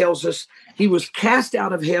 12 tells us he was cast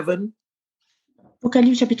out of heaven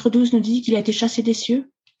Apocalypse chapitre 12 nous dit qu'il a été chassé des cieux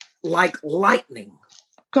like lightning.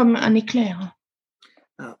 comme un éclair.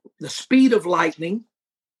 The speed of lightning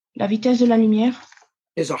La vitesse de la lumière,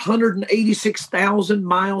 is 186,000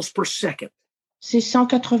 miles per second. c'est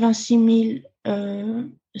 186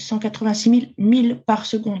 000 milles par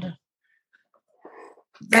seconde.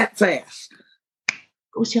 That fast.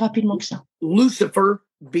 Aussi rapidement que ça. Lucifer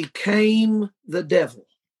became the devil.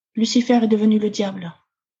 Lucifer est devenu le diable.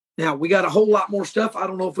 Now, we got a whole lot more stuff. I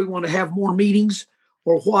don't know if we want to have more meetings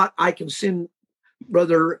or what. I can send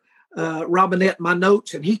Brother Robinette my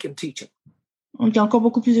notes and he can teach them. Il y a encore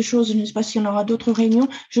beaucoup plus de choses. Je ne sais pas s'il y en aura d'autres réunions.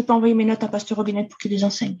 Je peux envoyer mes notes à Pasteur Robinette pour qu'il les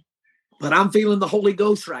enseigne. But I'm feeling the Holy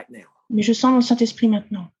Ghost right now. Mais je sens le Saint-Esprit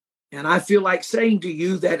maintenant. And I feel like saying to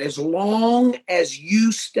you that as long as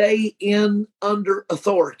you stay in under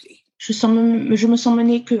authority, Je me sens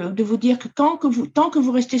mené de vous dire que tant que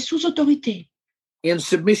vous restez sous autorité, in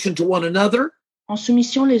submission to one another, en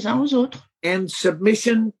soumission les uns aux autres, and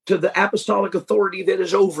submission to the apostolic authority that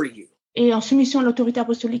is over you, et en soumission à l'autorité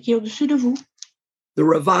apostolique qui est au-dessus de vous, the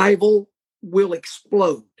revival will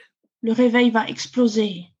explode. le réveil va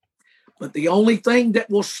exploser. But the only thing that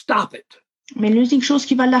will stop it Mais l'unique chose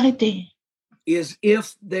qui va l'arrêter, is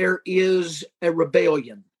if there is a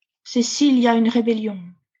rebellion. c'est s'il y a une rébellion.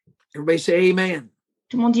 Everybody say amen.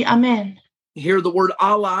 Tout le monde dit Amen. Here the word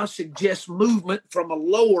Allah suggests movement from a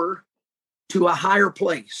lower to a higher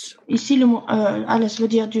place. Ici, le mot Allah, ça veut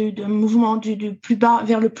dire du mouvement du plus bas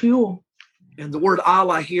vers le plus haut. And the word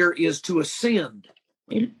Allah here is to ascend.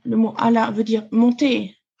 Et le mot Allah veut dire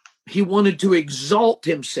monter. He wanted to exalt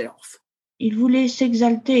himself. Il voulait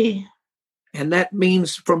s'exalter. And that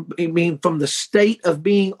means from the state of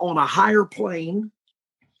being on a higher plane,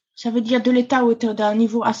 Ça veut dire de l'état où était d'un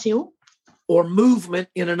niveau assez haut, or movement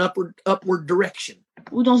in an upward direction.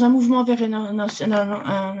 ou dans un mouvement vers une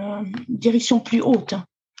direction plus haute.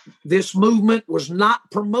 This movement was not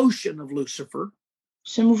promotion of Lucifer,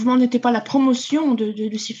 Ce mouvement n'était pas la promotion de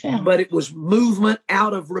Lucifer, but it was movement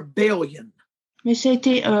out of rebellion, mais ça a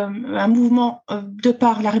été un mouvement de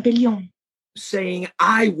par la rébellion. saying,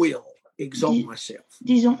 I will exalt myself.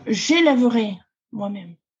 Disons, j'élèverai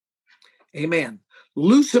moi-même. Amen.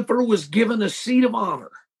 Lucifer was given a seat of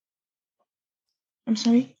honor. I'm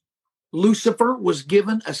sorry. Lucifer was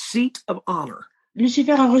given a seat of honor,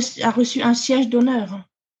 Lucifer a reçu un siège d'honneur,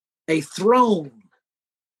 a throne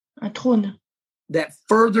un trône, that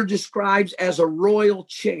further describes as a royal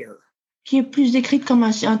chair. qui est plus décrite comme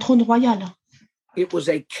un trône royal. It was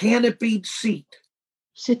a canopied seat.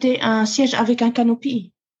 C'était un siège avec un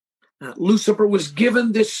canopie. Lucifer was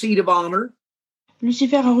given this seat of honor,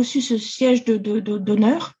 Lucifer a reçu ce siège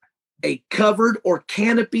d'honneur, a covered or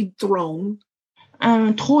canopied throne,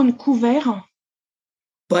 un trône couvert,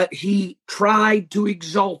 but he tried to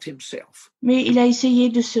exalt himself. mais il a essayé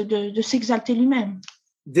de s'exalter lui-même.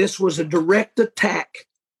 This was a direct attack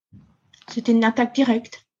C'était une attaque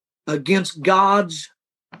directe against God's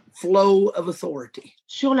flow of authority,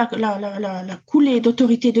 sur la coulée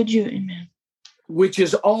d'autorité de Dieu lui-même, which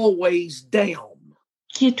is always down.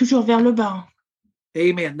 qui est toujours vers le bas.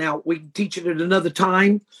 Amen. Now, we can teach it at another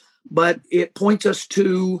time, but it points us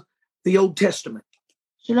to the Old Testament.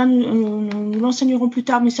 Cela, nous l'enseignerons plus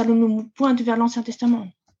tard, mais ça nous pointe vers l'Ancien Testament.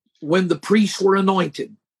 When the priests were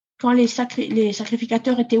anointed, Quand les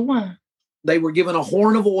sacrificateurs étaient oints, they were given a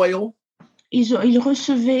horn of oil, ils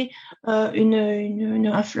recevaient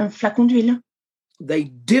un flacon d'huile, They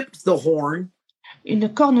dipped the horn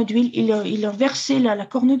une corne d'huile, ils versaient la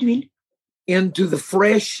corne d'huile into the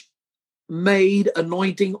fresh made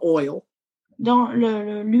anointing oil. dans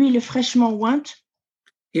l'huile fraîchement ointe.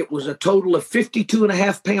 It was a total of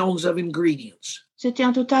 52.5 pounds of ingredients. C'était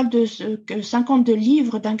un total de 52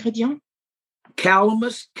 livres d'ingrédients.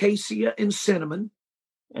 Calamus, cassia, and cinnamon.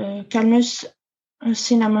 Calmus,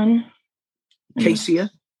 cinnamon, Cassia.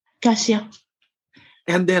 cassia.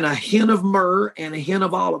 And then a hint of myrrh and a hint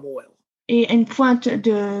of olive oil. Et une pointe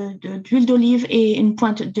d'huile d'olive et une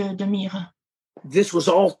pointe de myrrhe. This was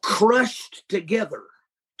all crushed together.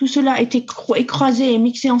 Tout cela a été écrasé et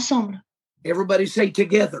mixé ensemble. Everybody say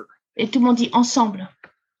together. Et tout le monde dit ensemble.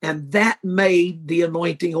 And that made the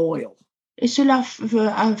anointing oil. Et cela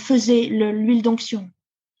faisait l'huile d'onction.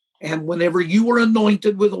 And whenever you were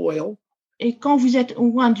anointed with oil, Et quand vous êtes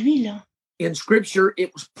oint d'huile, in scripture,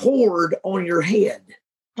 it was poured on your head.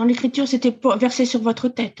 dans l'écriture, c'était versé sur votre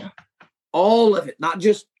tête. All of it, not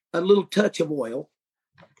just a little touch of oil.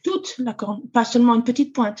 Toute la corne, pas seulement une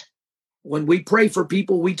petite pointe. When we pray for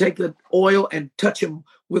people, we take the oil and touch them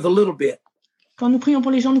with a little bit. Quand nous prions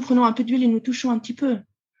pour les gens, nous prenons un peu d'huile et nous touchons un petit peu.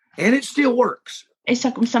 And it still works. Et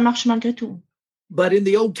ça marche malgré tout. But in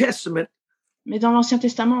the Old Testament, Mais dans l'Ancien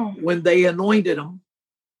Testament, when they anointed them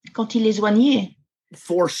quand ils les oignaient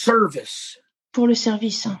for service pour le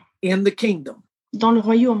service in the kingdom, dans le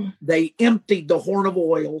royaume, they emptied the horn of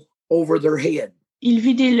oil over their head. ils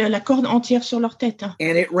vidaient la corde entière sur leur tête.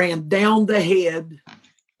 And it ran down the head,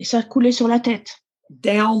 Et ça coulait sur la tête,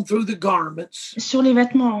 down through the garments, sur les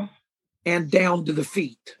vêtements and down to the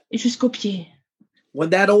feet. et jusqu'aux pieds.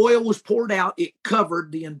 When that oil was poured out, it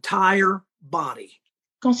covered the entire body.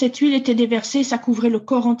 Quand cette huile était déversée, ça couvrait le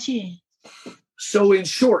corps entier. So in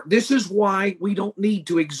short, this is why we don't need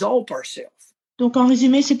to exalt ourselves. Donc en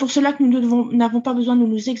résumé, c'est pour cela que nous n'avons pas besoin de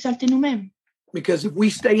nous exalter nous-mêmes. Because if we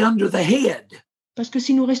stay under the head, Parce que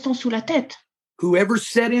si nous restons sous la tête, whoever's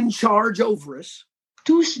set in charge over us,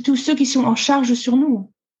 tous ceux qui sont en charge sur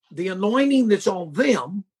nous, the anointing that's on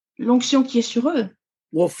them l'onction qui est sur eux,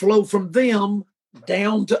 will flow from them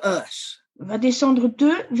down to us va descendre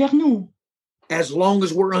d'eux vers nous, as long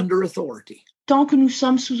as we're under authority. tant que nous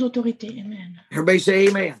sommes sous autorité. Amen. Everybody say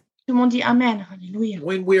amen. Tout le monde dit Amen. Alléluia.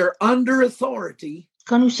 When we're under authority,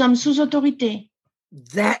 Quand nous sommes sous autorité,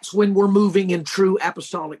 that's when we're moving in true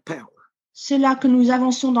apostolic power. c'est là que nous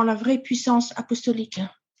avançons dans la vraie puissance apostolique.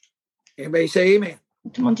 Everybody say amen.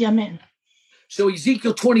 Tout le monde dit Amen. So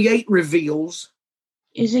Ezekiel 28 reveals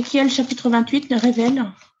Ézéchiel chapitre 28 le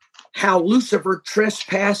révèle how Lucifer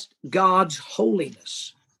trespassed God's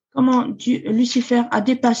holiness. comment Lucifer a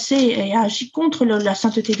dépassé et a agi contre la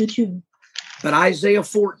sainteté de Dieu. But Isaiah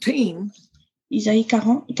 14 Isaïe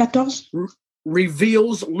 14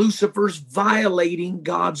 reveals Lucifer's violating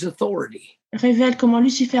God's authority. révèle comment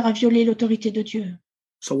Lucifer a violé l'autorité de Dieu.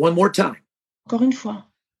 So one more time. Encore une fois,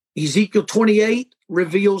 Ezekiel 28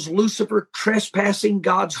 reveals Lucifer trespassing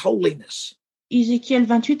God's holiness. Ézéchiel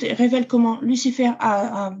 28 révèle comment Lucifer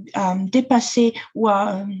a dépassé ou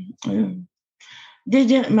a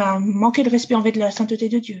manqué de respect envers la sainteté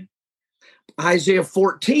de Dieu. Isaiah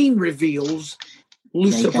 14 reveals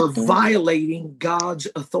Lucifer 14. violating God's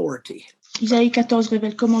authority. Isaïe 14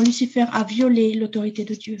 révèle comment Lucifer a violé l'autorité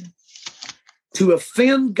de Dieu. To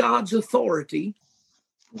offend God's authority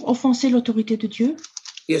Pour offenser l'autorité de Dieu,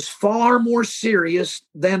 is far more serious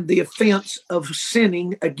than the offense of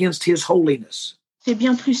sinning against his holiness. c'est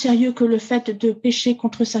bien plus sérieux que le fait de pécher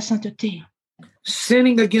contre sa sainteté.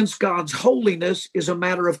 Sinning against God's holiness is a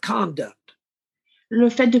matter of conduct. Le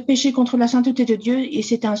fait de pécher contre la sainteté de Dieu, et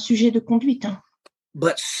c'est un sujet de conduite.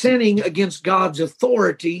 But sinning against God's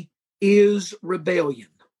authority is rebellion.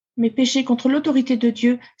 Mais pécher contre l'autorité de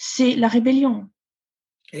Dieu, c'est la rébellion.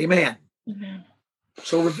 Amen. Amen.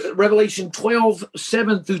 So Revelation 12,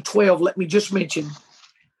 7 through 12, let me just mention,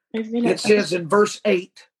 it says in verse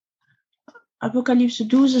 8, Apocalypse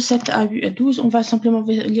 12, 7 à 12, on va simplement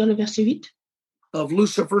lire le verset 8. of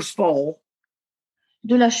Lucifer's fall,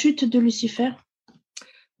 De la chute de Lucifer,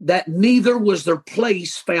 that neither was their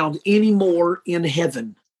place found any more in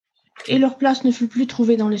heaven. et leur place ne fut plus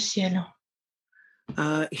trouvée dans le ciel.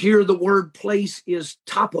 Here the word place is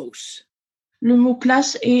topos, Le mot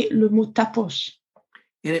place est le mot tapos.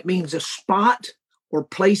 and it means a spot or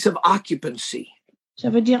place of occupancy. Ça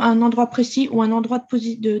veut dire un endroit précis ou un endroit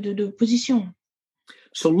de position.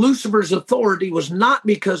 So Lucifer's authority was not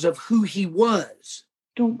because of who he was,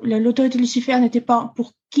 Donc l'autorité de Lucifer n'était pas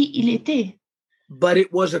pour qui il était, but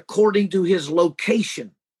it was according to his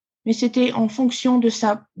location. mais c'était en fonction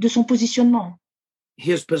de son positionnement.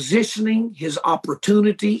 his positioning, his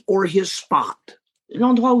opportunity, or his spot.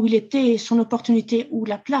 L'endroit où il était, son opportunité ou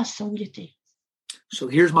la place où il était. So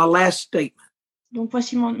here's my last statement. Donc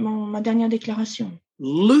voici ma dernière déclaration.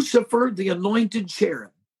 Lucifer, the anointed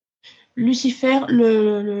cherub, Lucifer,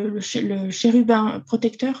 le chérubin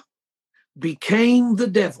protecteur, became the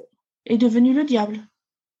devil est devenu le diable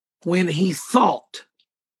when he thought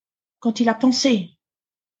quand il a pensé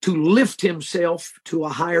to lift himself to a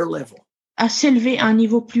higher level. à s'élever à un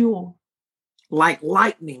niveau plus haut. Like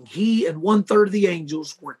lightning, he and 1/3 of the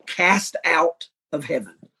angels were cast out of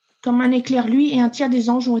heaven. Comme un éclair, lui et un tiers des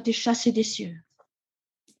anges ont été chassés des cieux.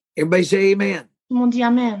 Everybody say amen. Tout le monde dit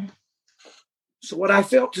Amen. So what I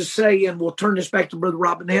felt to say, and we'll turn this back to Brother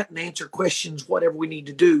Robinette and answer questions, whatever we need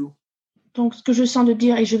to do. Donc, ce que je sens de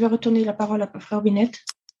dire, et je vais retourner la parole à Frère Binette.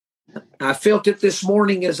 I felt it this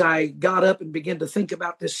morning as I got up and began to think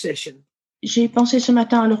about this session. J'ai pensé ce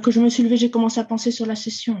matin, alors que je me suis levée, j'ai commencé à penser sur la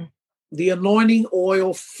session. The anointing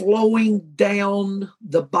oil flowing down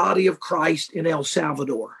the body of Christ in El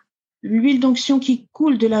Salvador. L'huile d'onction qui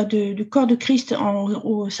coule du corps de Christ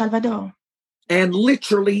au Salvador. And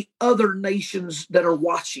literally other nations that are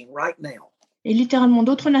watching right now. Et littéralement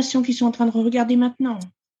d'autres nations qui sont en train de regarder maintenant.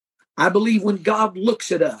 I believe when God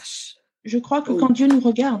looks at us. Je crois que quand Dieu nous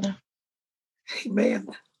regarde. Amen.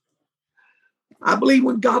 I believe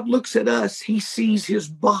when God looks at us, he sees his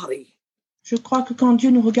body. Je crois que quand Dieu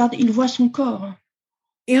nous regarde, il voit son corps.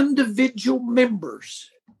 Individual members.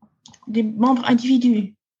 Des membres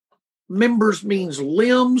individus. Members means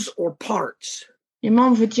limbs or parts. Les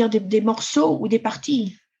membres veut dire des morceaux ou des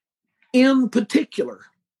parties. In particular.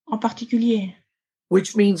 En particulier.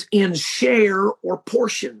 Which means in share or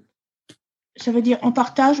portion. Ça veut dire en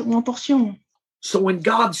partage ou en portion. So when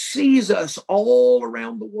God sees us all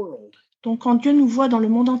around the world. Donc quand Dieu nous voit dans le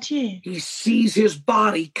monde entier. He sees his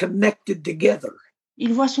body connected together.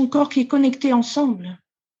 Il voit son corps qui est connecté ensemble.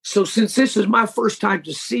 So since this is my first time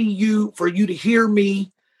to see you, for you to hear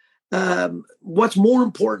me, what's more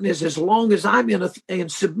important is as long as I'm in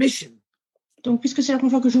submission. Donc, puisque c'est la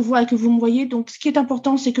première fois que je vous vois et que vous me voyez, donc ce qui est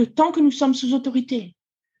important, c'est que tant que nous sommes sous autorité,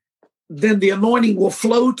 then the anointing will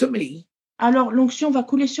flow to me. Alors l'onction va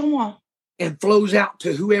couler sur moi. And flows out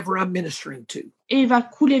to whoever I'm ministering to. Et va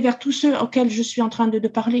couler vers tous ceux auxquels je suis en train de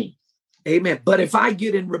parler. Amen. But if I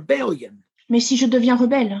get in rebellion. Mais si je deviens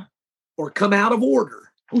rebelle. Or come out of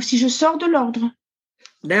order. Ou si je sors de l'ordre.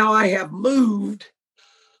 Now I have moved.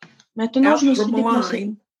 Maintenant, je me suis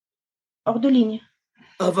déplacé hors de ligne.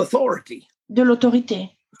 Of authority. De l'autorité.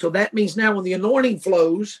 So that means now when the anointing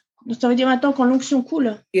flows. Donc ça veut dire maintenant quand l'onction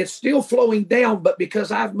coule. It's still flowing down, but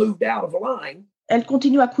because I've moved out of line. Elle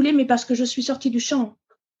continue à couler, mais parce que je suis sortie du champ.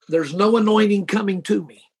 There's no anointing coming to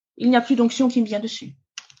me. Il n'y a plus d'onction qui me vient dessus.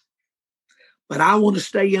 But I want to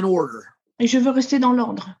stay in order. Et je veux rester dans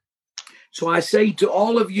l'ordre. So I say to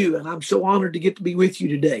all of you, and I'm so honored to get to be with you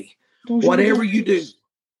today. Donc, whatever you do.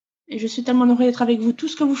 Et je suis tellement honorée d'être avec vous. Tout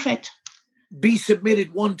ce que vous faites. Be submitted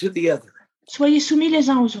one to the other. Soyez soumis les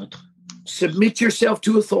uns aux autres. Submit yourself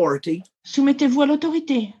to authority. Soumettez-vous à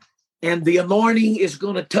l'autorité. And the anointing is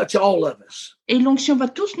going to touch all of us. Et l'onction va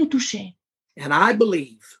tous nous toucher. And I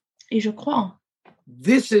believe. Et je crois.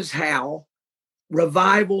 This is how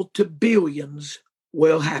revival to billions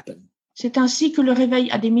will happen. C'est ainsi que le réveil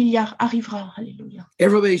à des milliards arrivera. Alléluia.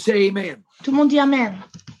 Everybody say amen. Tout le monde dit amen.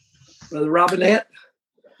 Brother Robinette.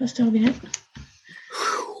 Pasteur Robinette.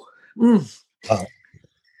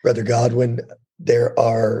 Brother Godwin, there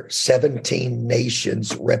are 17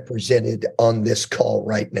 nations represented on this call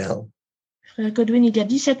right now. Frère Godwin, il y a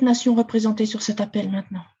 17 nations représentées sur cet appel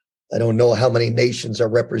maintenant. I don't know how many nations are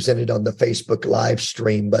represented on the Facebook live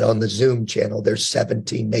stream, but on the Zoom channel, there's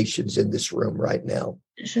 17 nations in this room right now.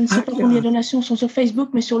 Je ne sais pas combien de nations sont sur Facebook,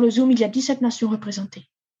 mais sur le Zoom, il y a 17 nations représentées.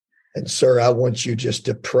 And sir, I want you just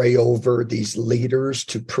to pray over these leaders,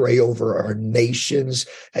 to pray over our nations,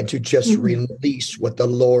 and to just release what the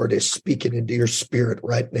Lord is speaking into your spirit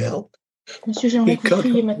right now. Monsieur, j'aimerais que vous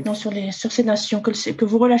priez maintenant sur ces nations, que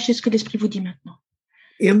vous relâchiez ce que l'Esprit vous dit maintenant.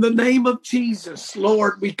 In the name of Jesus,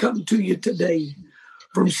 Lord, we come to you today.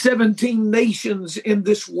 From 17 nations in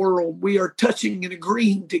this world, we are touching and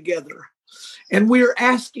agreeing together. And we are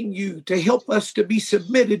asking you to help us to be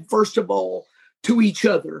submitted, first of all, to each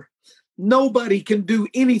other. Nobody can do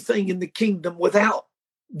anything in the kingdom without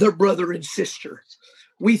their brother and sister.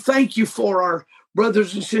 We thank you for our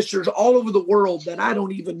brothers and sisters all over the world that I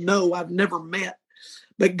don't even know, I've never met.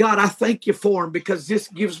 But God, I thank you for them because this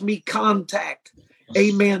gives me contact,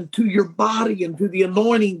 amen, to your body and to the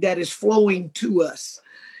anointing that is flowing to us.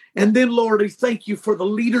 And then, Lord, I thank you for the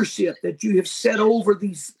leadership that you have set over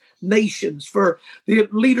these nations, for the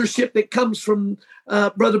leadership that comes from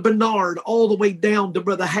Brother Bernard all the way down to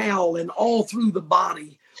Brother Hal and all through the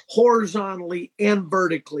body, horizontally and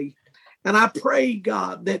vertically. And I pray,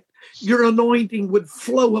 God, that your anointing would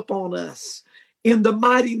flow upon us in the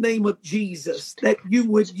mighty name of Jesus, that you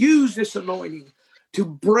would use this anointing to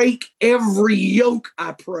break every yoke,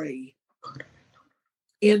 I pray,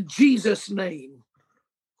 in Jesus' name,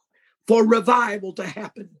 for revival to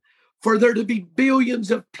happen, for there to be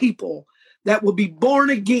billions of people that will be born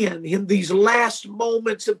again in these last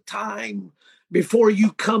moments of time before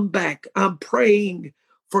you come back. I'm praying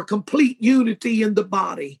for complete unity in the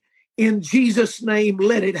body. In Jesus' name,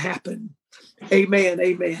 let it happen. Amen.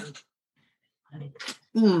 Amen.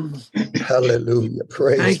 Hallelujah.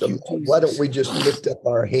 Praise Thank the you, Lord. Jesus. Why don't we just lift up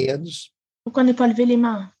our hands? Pourquoi ne pas lever les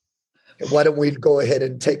mains? Why don't we go ahead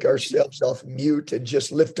and take ourselves off mute and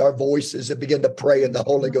just lift our voices and begin to pray in the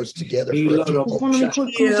Holy Ghost together for a few Pour prendre le micro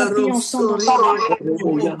et commencer à prier ensemble.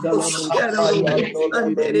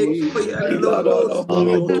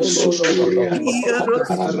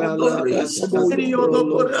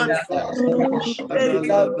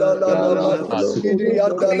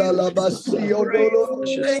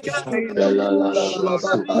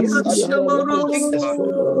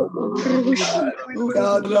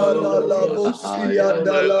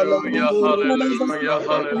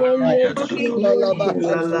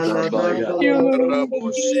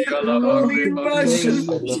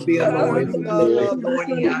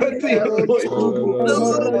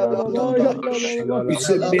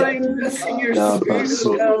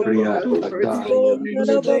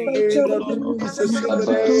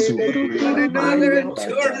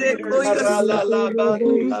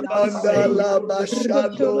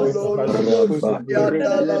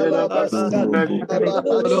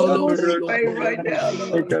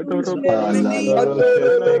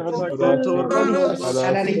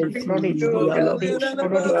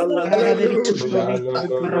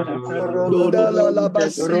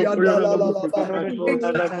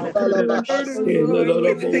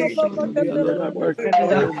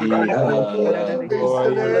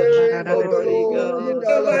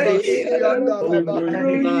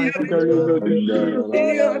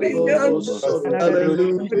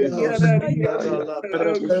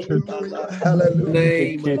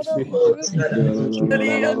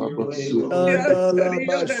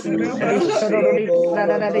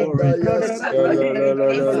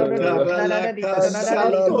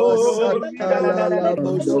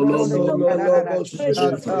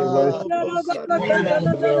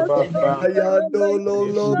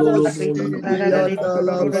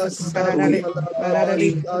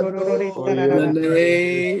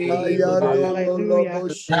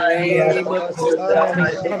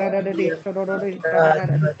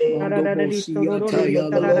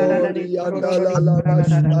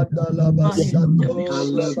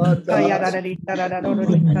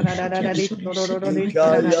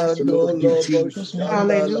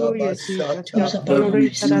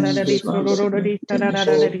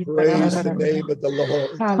 Praise the name of the Lord.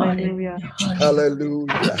 Hallelujah.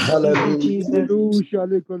 Hallelujah. Hallelujah.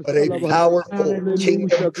 What a powerful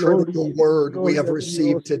kingdom critical word we have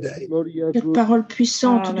received today. Cette parole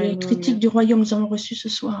puissante de critique du royaume nous avons reçue ce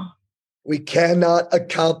soir. We cannot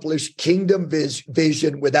accomplish kingdom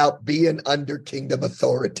vision without being under kingdom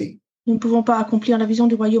authority. Nous ne pouvons pas accomplir la vision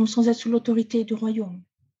du royaume sans être sous l'autorité du royaume.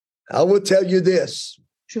 I will tell you this.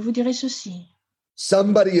 Je vous dirai ceci.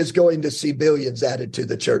 Somebody is going to see billions added to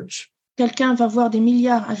the church. Quelqu'un va voir des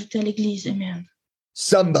milliards ajoutés à l'église. Amen.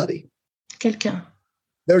 Somebody. Quelqu'un.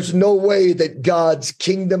 There's no way that God's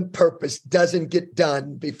kingdom purpose doesn't get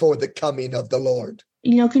done before the coming of the Lord.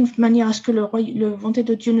 Il n'y a aucune manière à ce que le volonté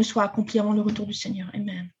de Dieu ne soit accomplie avant le retour du Seigneur.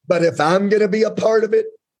 Amen. But if I'm going to be a part of it,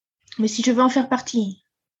 mais si je veux en faire partie,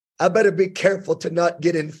 I better be careful to not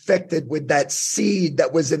get infected with that seed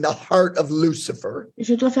that was in the heart of Lucifer.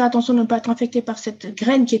 Je dois faire attention de ne pas être infecté par cette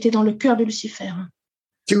graine qui était dans le cœur de Lucifer.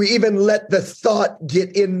 To even let the thought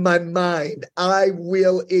get in my mind, I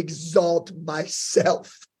will exalt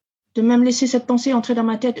myself. De même laisser cette pensée entrer dans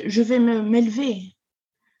ma tête, je vais m'élever.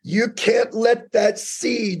 You can't let that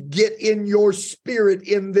seed get in your spirit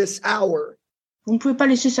in this hour. Vous ne pouvez pas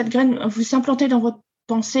laisser cette graine vous implanter dans votre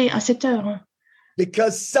pensée à cette heure.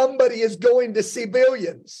 Because somebody is going to see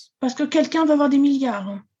billions. Parce que quelqu'un va avoir des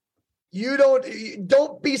milliards. You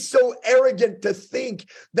don't be so arrogant to think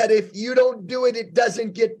that if you don't do it, it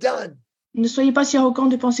doesn't get done. Ne soyez pas si arrogant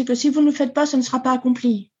de penser que si vous ne le faites pas, ce ne sera pas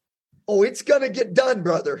accompli. Oh, it's going to get done,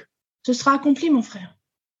 brother. Ce sera accompli, mon frère.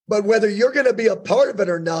 But whether you're going to be a part of it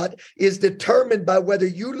or not is determined by whether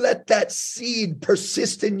you let that seed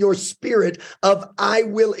persist in your spirit of I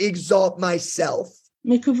will exalt myself.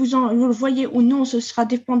 Mais que vous le voyez ou non, ce sera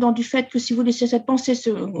dépendant du fait que si vous laissez cette pensée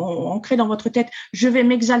ancrer dans votre tête, je vais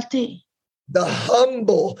m'exalter. The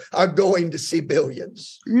humble are going to see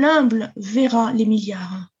billions. L'humble verra les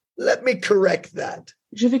milliards. Let me correct that.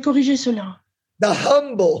 Je vais corriger cela. The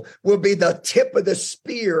humble will be the tip of the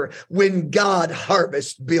spear when God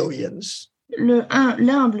harvests billions.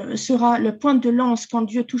 L'humble sera le point de lance quand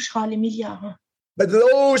Dieu touchera les milliards. But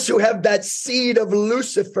those who have that seed of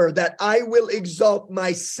Lucifer, that I will exalt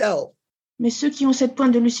myself, Mais ceux qui ont cette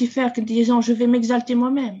pointe de Lucifer, disant je vais m'exalter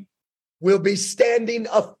moi-même, will be standing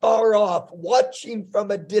afar off, watching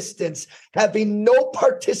from a distance, having no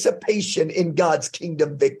participation in God's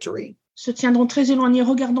kingdom victory. se tiendront très éloignés,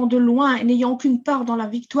 regardant de loin et n'ayant aucune part dans la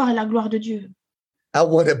victoire et la gloire de Dieu. I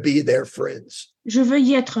want to be there, friends. Je veux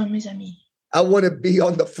y être, mes amis. I want to be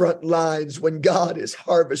on the front lines when God is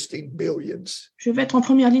harvesting billions. Je veux être en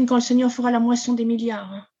première ligne quand le Seigneur fera la moisson des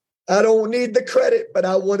milliards. I don't need the credit, but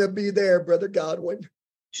I want to be there, Brother Godwin.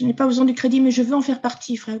 Je n'ai pas besoin du crédit, mais je veux en faire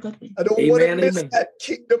partie, frère Godwin. I don't want to Amen, miss amen. that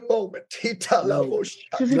kingdom moment.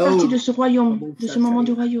 Je fais No. partie de ce royaume, de ce moment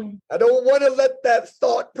du royaume. I don't want to let that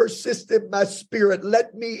thought persist in my spirit.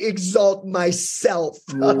 Let me exalt myself.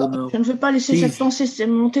 Oh, no. Je ne veux pas laisser Jesus. cette pensée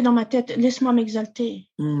monter dans ma tête. Laisse-moi m'exalter.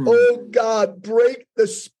 Mm. Oh God, break the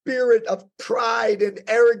spirit of pride and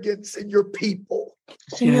arrogance in your people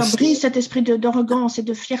Seigneur, Yes. brise cet esprit d'arrogance et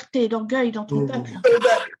de fierté et d'orgueil dans ton Oh. peuple. so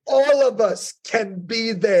that all of us can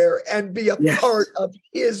be there and be a Yes. part of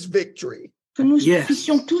his victory. Que nous Yes.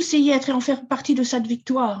 puissions tous y être et en faire partie de cette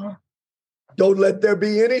victoire. Don't let there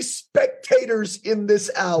be any spectators in this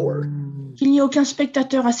hour, Mm. Qu'il n'y ait aucun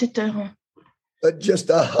spectateur à cette heure, but just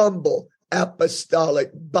a humble apostolic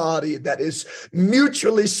body that is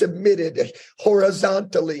mutually submitted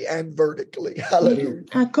horizontally and vertically. Hallelujah.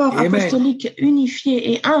 un corps Amen. apostolique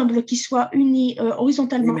unifié et humble qui soit uni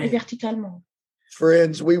horizontalement Amen. et verticalement.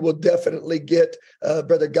 Friends, we will definitely get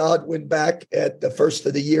Brother Godwin back at the first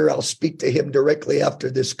of the year. I'll speak to him directly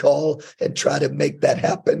after this call and try to make that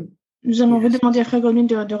happen. Nous allons Yes. redemander à Frère Godwin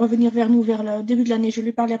de revenir vers nous vers le début de l'année. Je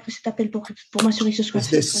lui parler après cet appel pour m'assurer que ce soit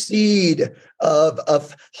The seed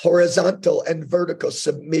of horizontal and vertical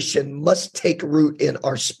submission must take root in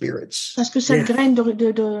our spirits. Parce que cette Yes. graine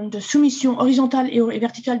de soumission horizontale et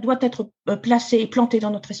verticale doit être placée et plantée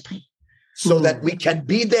dans notre esprit, So that we can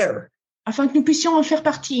be there afin que nous puissions en faire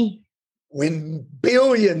partie when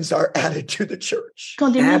billions are added to the church. quand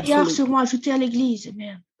des milliards Absolutely. seront ajoutés à l'Église.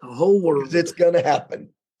 Amen. The whole world. It's going to happen.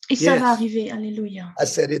 Et ça Yes. va arriver. Alléluia. I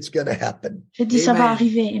said it's going to happen. J'ai dit ça va Amen.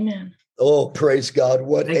 arriver. Amen. Oh, praise God.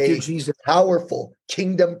 What Thank a you, Jesus. powerful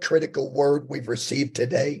kingdom critical word we've received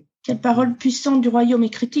today. Quelle parole puissante du royaume et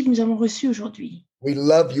critique nous avons reçue aujourd'hui. We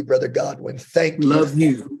love you, Brother Godwin. Thank you Love for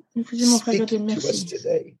you. Nous vous aimons, Frère speaking Godwin. to us Merci.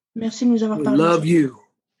 today. Merci de nous avoir We parlé. love you.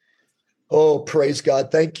 Oh, praise God.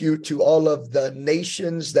 Thank you to all of the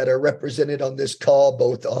nations that are represented on this call,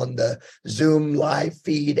 both on the Zoom live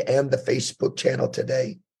feed and the Facebook channel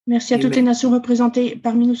today. Merci à toutes les Amen. nations représentées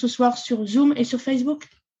parmi nous ce soir sur Zoom et sur Facebook.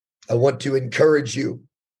 I want to encourage you.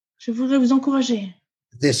 Je voudrais vous encourager.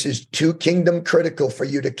 This is too kingdom critical for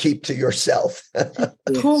you to keep to yourself.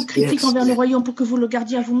 Trop Yes, critique yes. envers le royaume pour que vous le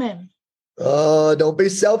gardiez à vous-même. Oh, don't be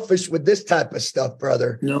selfish with this type of stuff,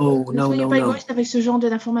 brother. No, Ne no, soyez no, pas no. égoïste avec ce genre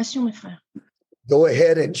d'informations, mes frères. Go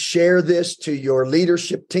ahead and share this to your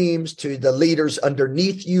leadership teams, to the leaders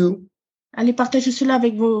underneath you. Allez partager cela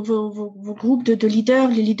avec vos groupes de leaders,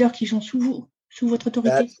 les leaders qui sont sous vous, sous votre That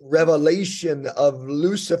autorité. revelation of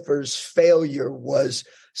Lucifer's failure was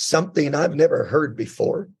something I've never heard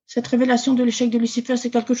before. Cette révélation de l'échec de Lucifer, c'est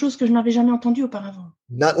quelque chose que je n'avais jamais entendu auparavant.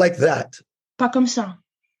 Not like that, Pas comme ça.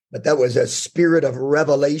 but that was a spirit of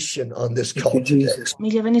revelation on this Thank call you, today. Jesus. Mais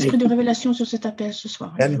il y avait un esprit de révélation sur cet appel ce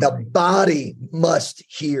soir. And the body must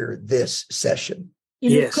hear this session. Et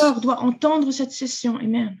le Yes. corps doit entendre cette session.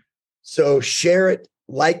 Amen. So share it,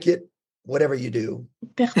 like it, whatever you do.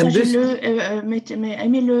 Partagez-le,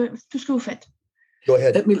 aimez-le, tout ce que vous faites. Go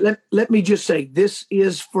ahead. Let me just say, this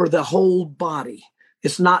is for the whole body.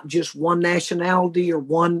 It's not just one nationality or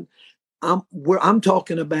one. I'm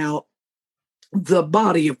talking about the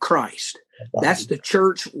body of Christ. That's the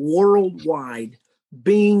church worldwide,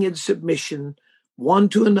 being in submission one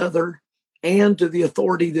to another and to the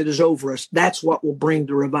authority that is over us. That's what will bring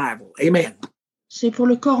the revival. Amen. C'est pour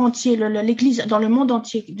le corps entier, l'Église dans le monde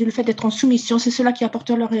entier. Le fait d'être en soumission, c'est cela qui apporte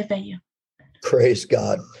leur réveil. Praise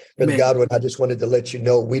God. Brother Amen. Godwin, I just wanted to let you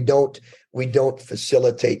know we don't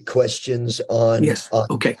facilitate questions on, Yes. on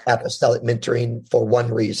Okay. apostolic mentoring for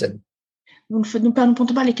one reason, Nous ne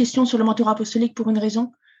portons pas les questions sur le mentorat apostolique pour une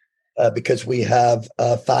raison, because we have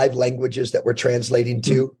 5 languages that we're translating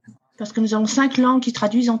to. parce que nous avons 5 langues qui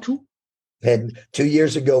traduisent en tout. And 2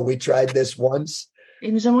 years ago, we tried this once.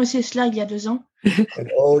 Et nous avons essayé cela il y a 2 ans. And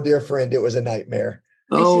oh, dear friend, it was a nightmare.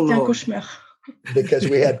 Et Oh, c'était un Lord. cauchemar. Because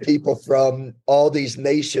we had people from all these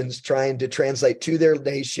nations trying to translate to their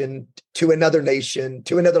nation, to another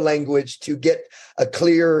language, to get a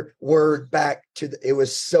clear word back to it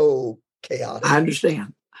was so chaotic. I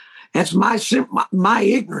understand. That's my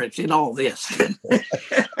ignorance in all this.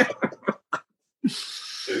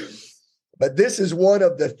 But this is one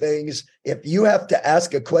of the things, if you have to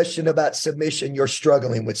ask a question about submission, you're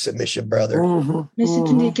struggling with submission, brother. Mhm, Mais c'est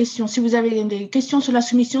une mhm. des questions. Si vous avez des questions sur la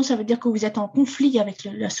soumission, ça veut dire que vous êtes en conflit avec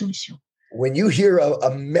la soumission. When you hear a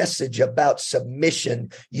message about submission,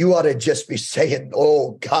 you ought to just be saying,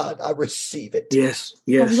 oh, God, I receive it. Yes,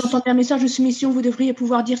 Quand vous yes. entendez un message de soumission, vous devriez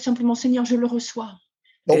pouvoir dire simplement, Seigneur, je le reçois.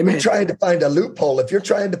 Don't be Amen. trying to find a loophole. If you're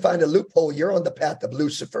trying to find a loophole, you're on the path of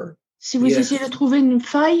Lucifer. Si vous Yes. essayez de trouver une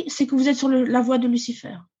faille, c'est que vous êtes sur la voie de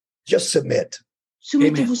Lucifer. Just submit.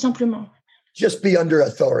 Soumettez-vous simplement. Just be under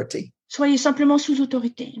authority. Soyez simplement sous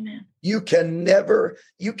autorité. Amen. You can never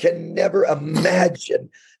imagine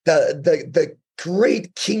the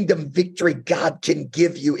great kingdom victory God can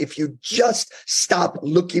give you if you just stop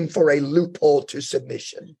looking for a loophole to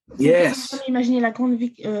submission. Yes. Imaginez la grande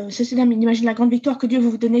victoire que Dieu va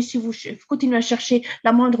vous donner si vous continuez à chercher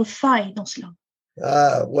la moindre faille dans cela.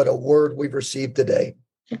 Ah, what a word we've received today.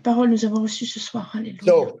 Quelle parole nous avons reçue ce soir. Alléluia.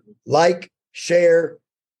 So, like, share,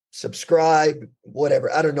 subscribe, whatever.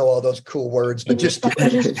 I don't know all those cool words, but just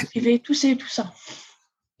Partagez, suivez, tout ça.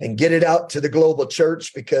 and get it out to the global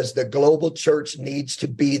church because the global church needs to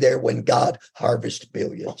be there when God harvests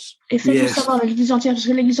billions. Et faites-le Yes. savoir à l'église entière, parce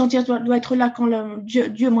que l'église entière doit être là quand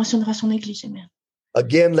Dieu moissonnera son église. Amen.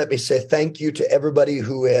 Again, let me say thank you to everybody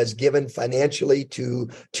who has given financially to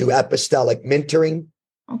apostolic mentoring.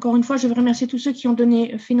 Encore une fois, je veux remercier tous ceux qui ont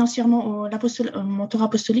donné financièrement au mentorat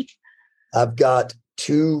apostolique. I've got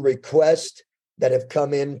 2 requests that have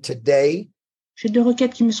come in today J'ai 2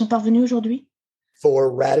 requêtes qui me sont parvenues aujourd'hui for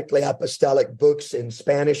radically apostolic books in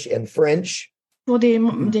Spanish and French. pour des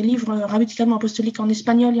livres radicalement apostoliques en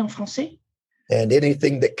espagnol et en français. And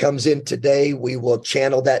anything that comes in today, we will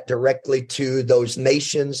channel that directly to those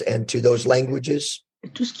nations and to those languages.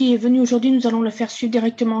 Tout ce qui est venu aujourd'hui, nous allons le faire suivre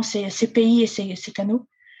directement ces pays et ces canaux.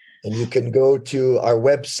 And you can go to our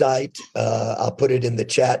website. I'll put it in the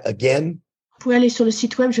chat again. Vous pouvez aller sur le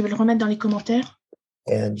site web, je vais le remettre dans les commentaires.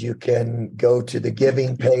 And you can go to the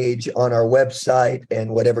giving page on our website,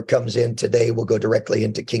 and whatever comes in today will go directly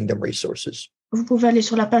into Kingdom Resources. Vous pouvez aller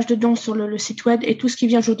sur la page de dons sur le site web et tout ce qui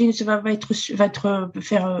vient aujourd'hui va être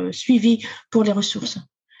suivi pour les ressources.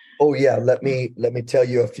 Oh yeah, let me tell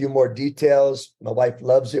you a few more details. My wife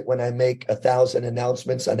loves it when I make 1,000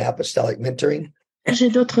 announcements on apostolic mentoring. J'ai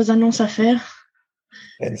d'autres annonces à faire.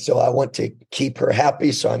 And so I want to keep her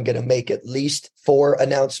happy. So I'm going to make at least 4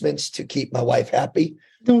 announcements to keep my wife happy.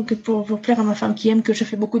 Donc, pour plaire à ma femme qui aime que je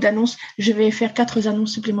fais beaucoup d'annonces, je vais faire 4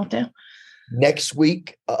 annonces supplémentaires. Next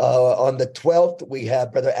week, on the 12th, we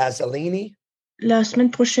have Brother Azzolini, La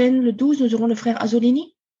semaine prochaine, le 12, nous aurons le frère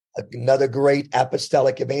Azzolini, another great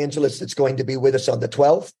apostolic evangelist that's going to be with us on the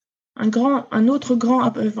 12th. un autre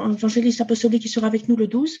grand évangéliste apostolique qui sera avec nous le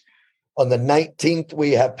 12. On the 19th,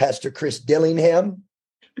 we have Pastor Chris Dillingham,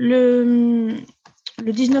 Le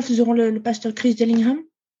 19, nous aurons le pasteur Chris Dillingham,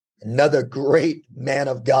 another great man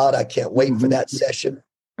of God. I can't wait for that session.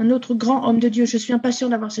 un autre grand homme de Dieu. Je suis impatient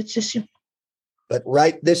d'avoir cette session. But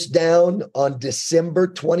write this down on December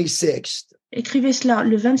 26th, Écrivez cela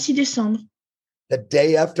le 26 décembre, the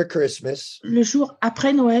day after Christmas. le jour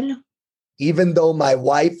après Noël. Even though my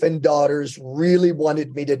wife and daughters really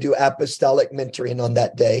wanted me to do apostolic mentoring on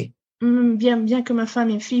that day, Bien que ma femme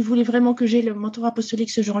et fille voulaient vraiment que j'aie le mentorat apostolique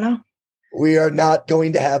ce jour-là, we are not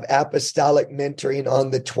going to have apostolic mentoring on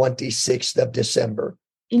the 26th of December.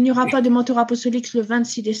 il n'y aura pas de mentorat apostolique le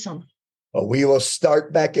 26 décembre. But we will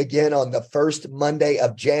start back again on the first Monday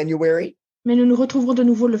of January. Mais nous nous retrouverons de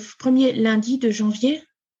nouveau le premier lundi de janvier.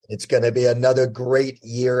 It's going to be another great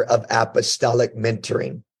year of apostolic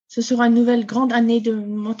mentoring. Ce sera une nouvelle grande année de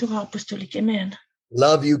mentorat apostolique. Amen.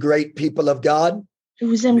 Love you, great people of God. Je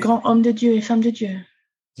vous aime, grands hommes de Dieu et femmes de Dieu.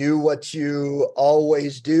 Do what you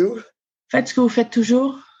always do Faites ce que vous faites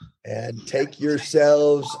toujours. and take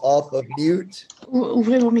yourselves off of mute.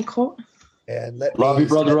 Ouvrez vos micros. And let Love me you,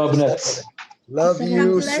 Brother set Robinette. this up. Love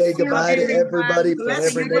you. Say goodbye to everybody from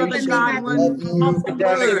every nation. Love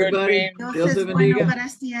you. Dios te bendiga. para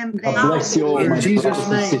siempre. God bless you all, In my Jesus' brothers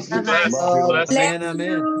and name. sisters. Bye-bye. Love you. Bless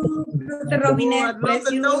you. Sister Robinette.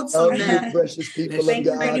 Bless you. Love you, precious people of Thank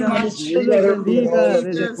you God. very much. We love you all.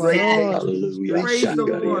 Desde Great Ecuador. ladies, Hallelujah. great Praise the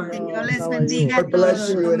shepherds. Lord. Dios les bendiga a God bless todos.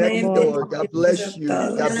 you in Amén. Ecuador. God bless you.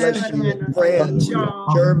 God bless you in France, Ciao.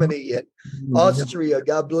 Germany, and Austria.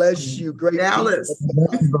 God bless you. Great Dallas.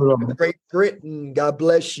 people. Great Britain. God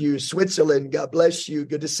bless you. Switzerland. God bless you.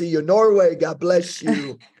 Good to see you. Norway. God bless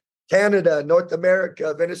you. Canada, North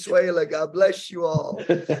America, Venezuela. God bless you all.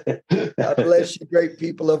 God bless you, great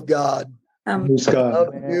people of God. Love you.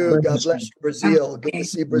 God bless you, Brazil. Good to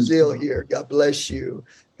see Brazil here. God bless you.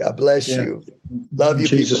 God bless you. Love you,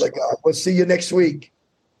 people of God. We'll see you next week.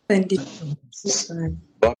 Thank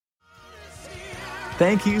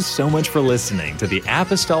you so much for listening to the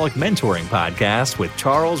Apostolic Mentoring Podcast with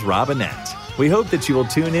Charles Robinette. We hope that you will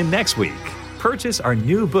tune in next week. Purchase our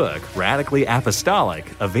new book, Radically Apostolic,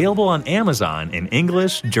 available on Amazon in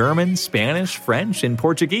English, German, Spanish, French, and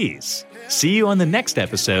Portuguese. See you on the next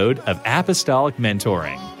episode of Apostolic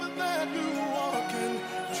Mentoring.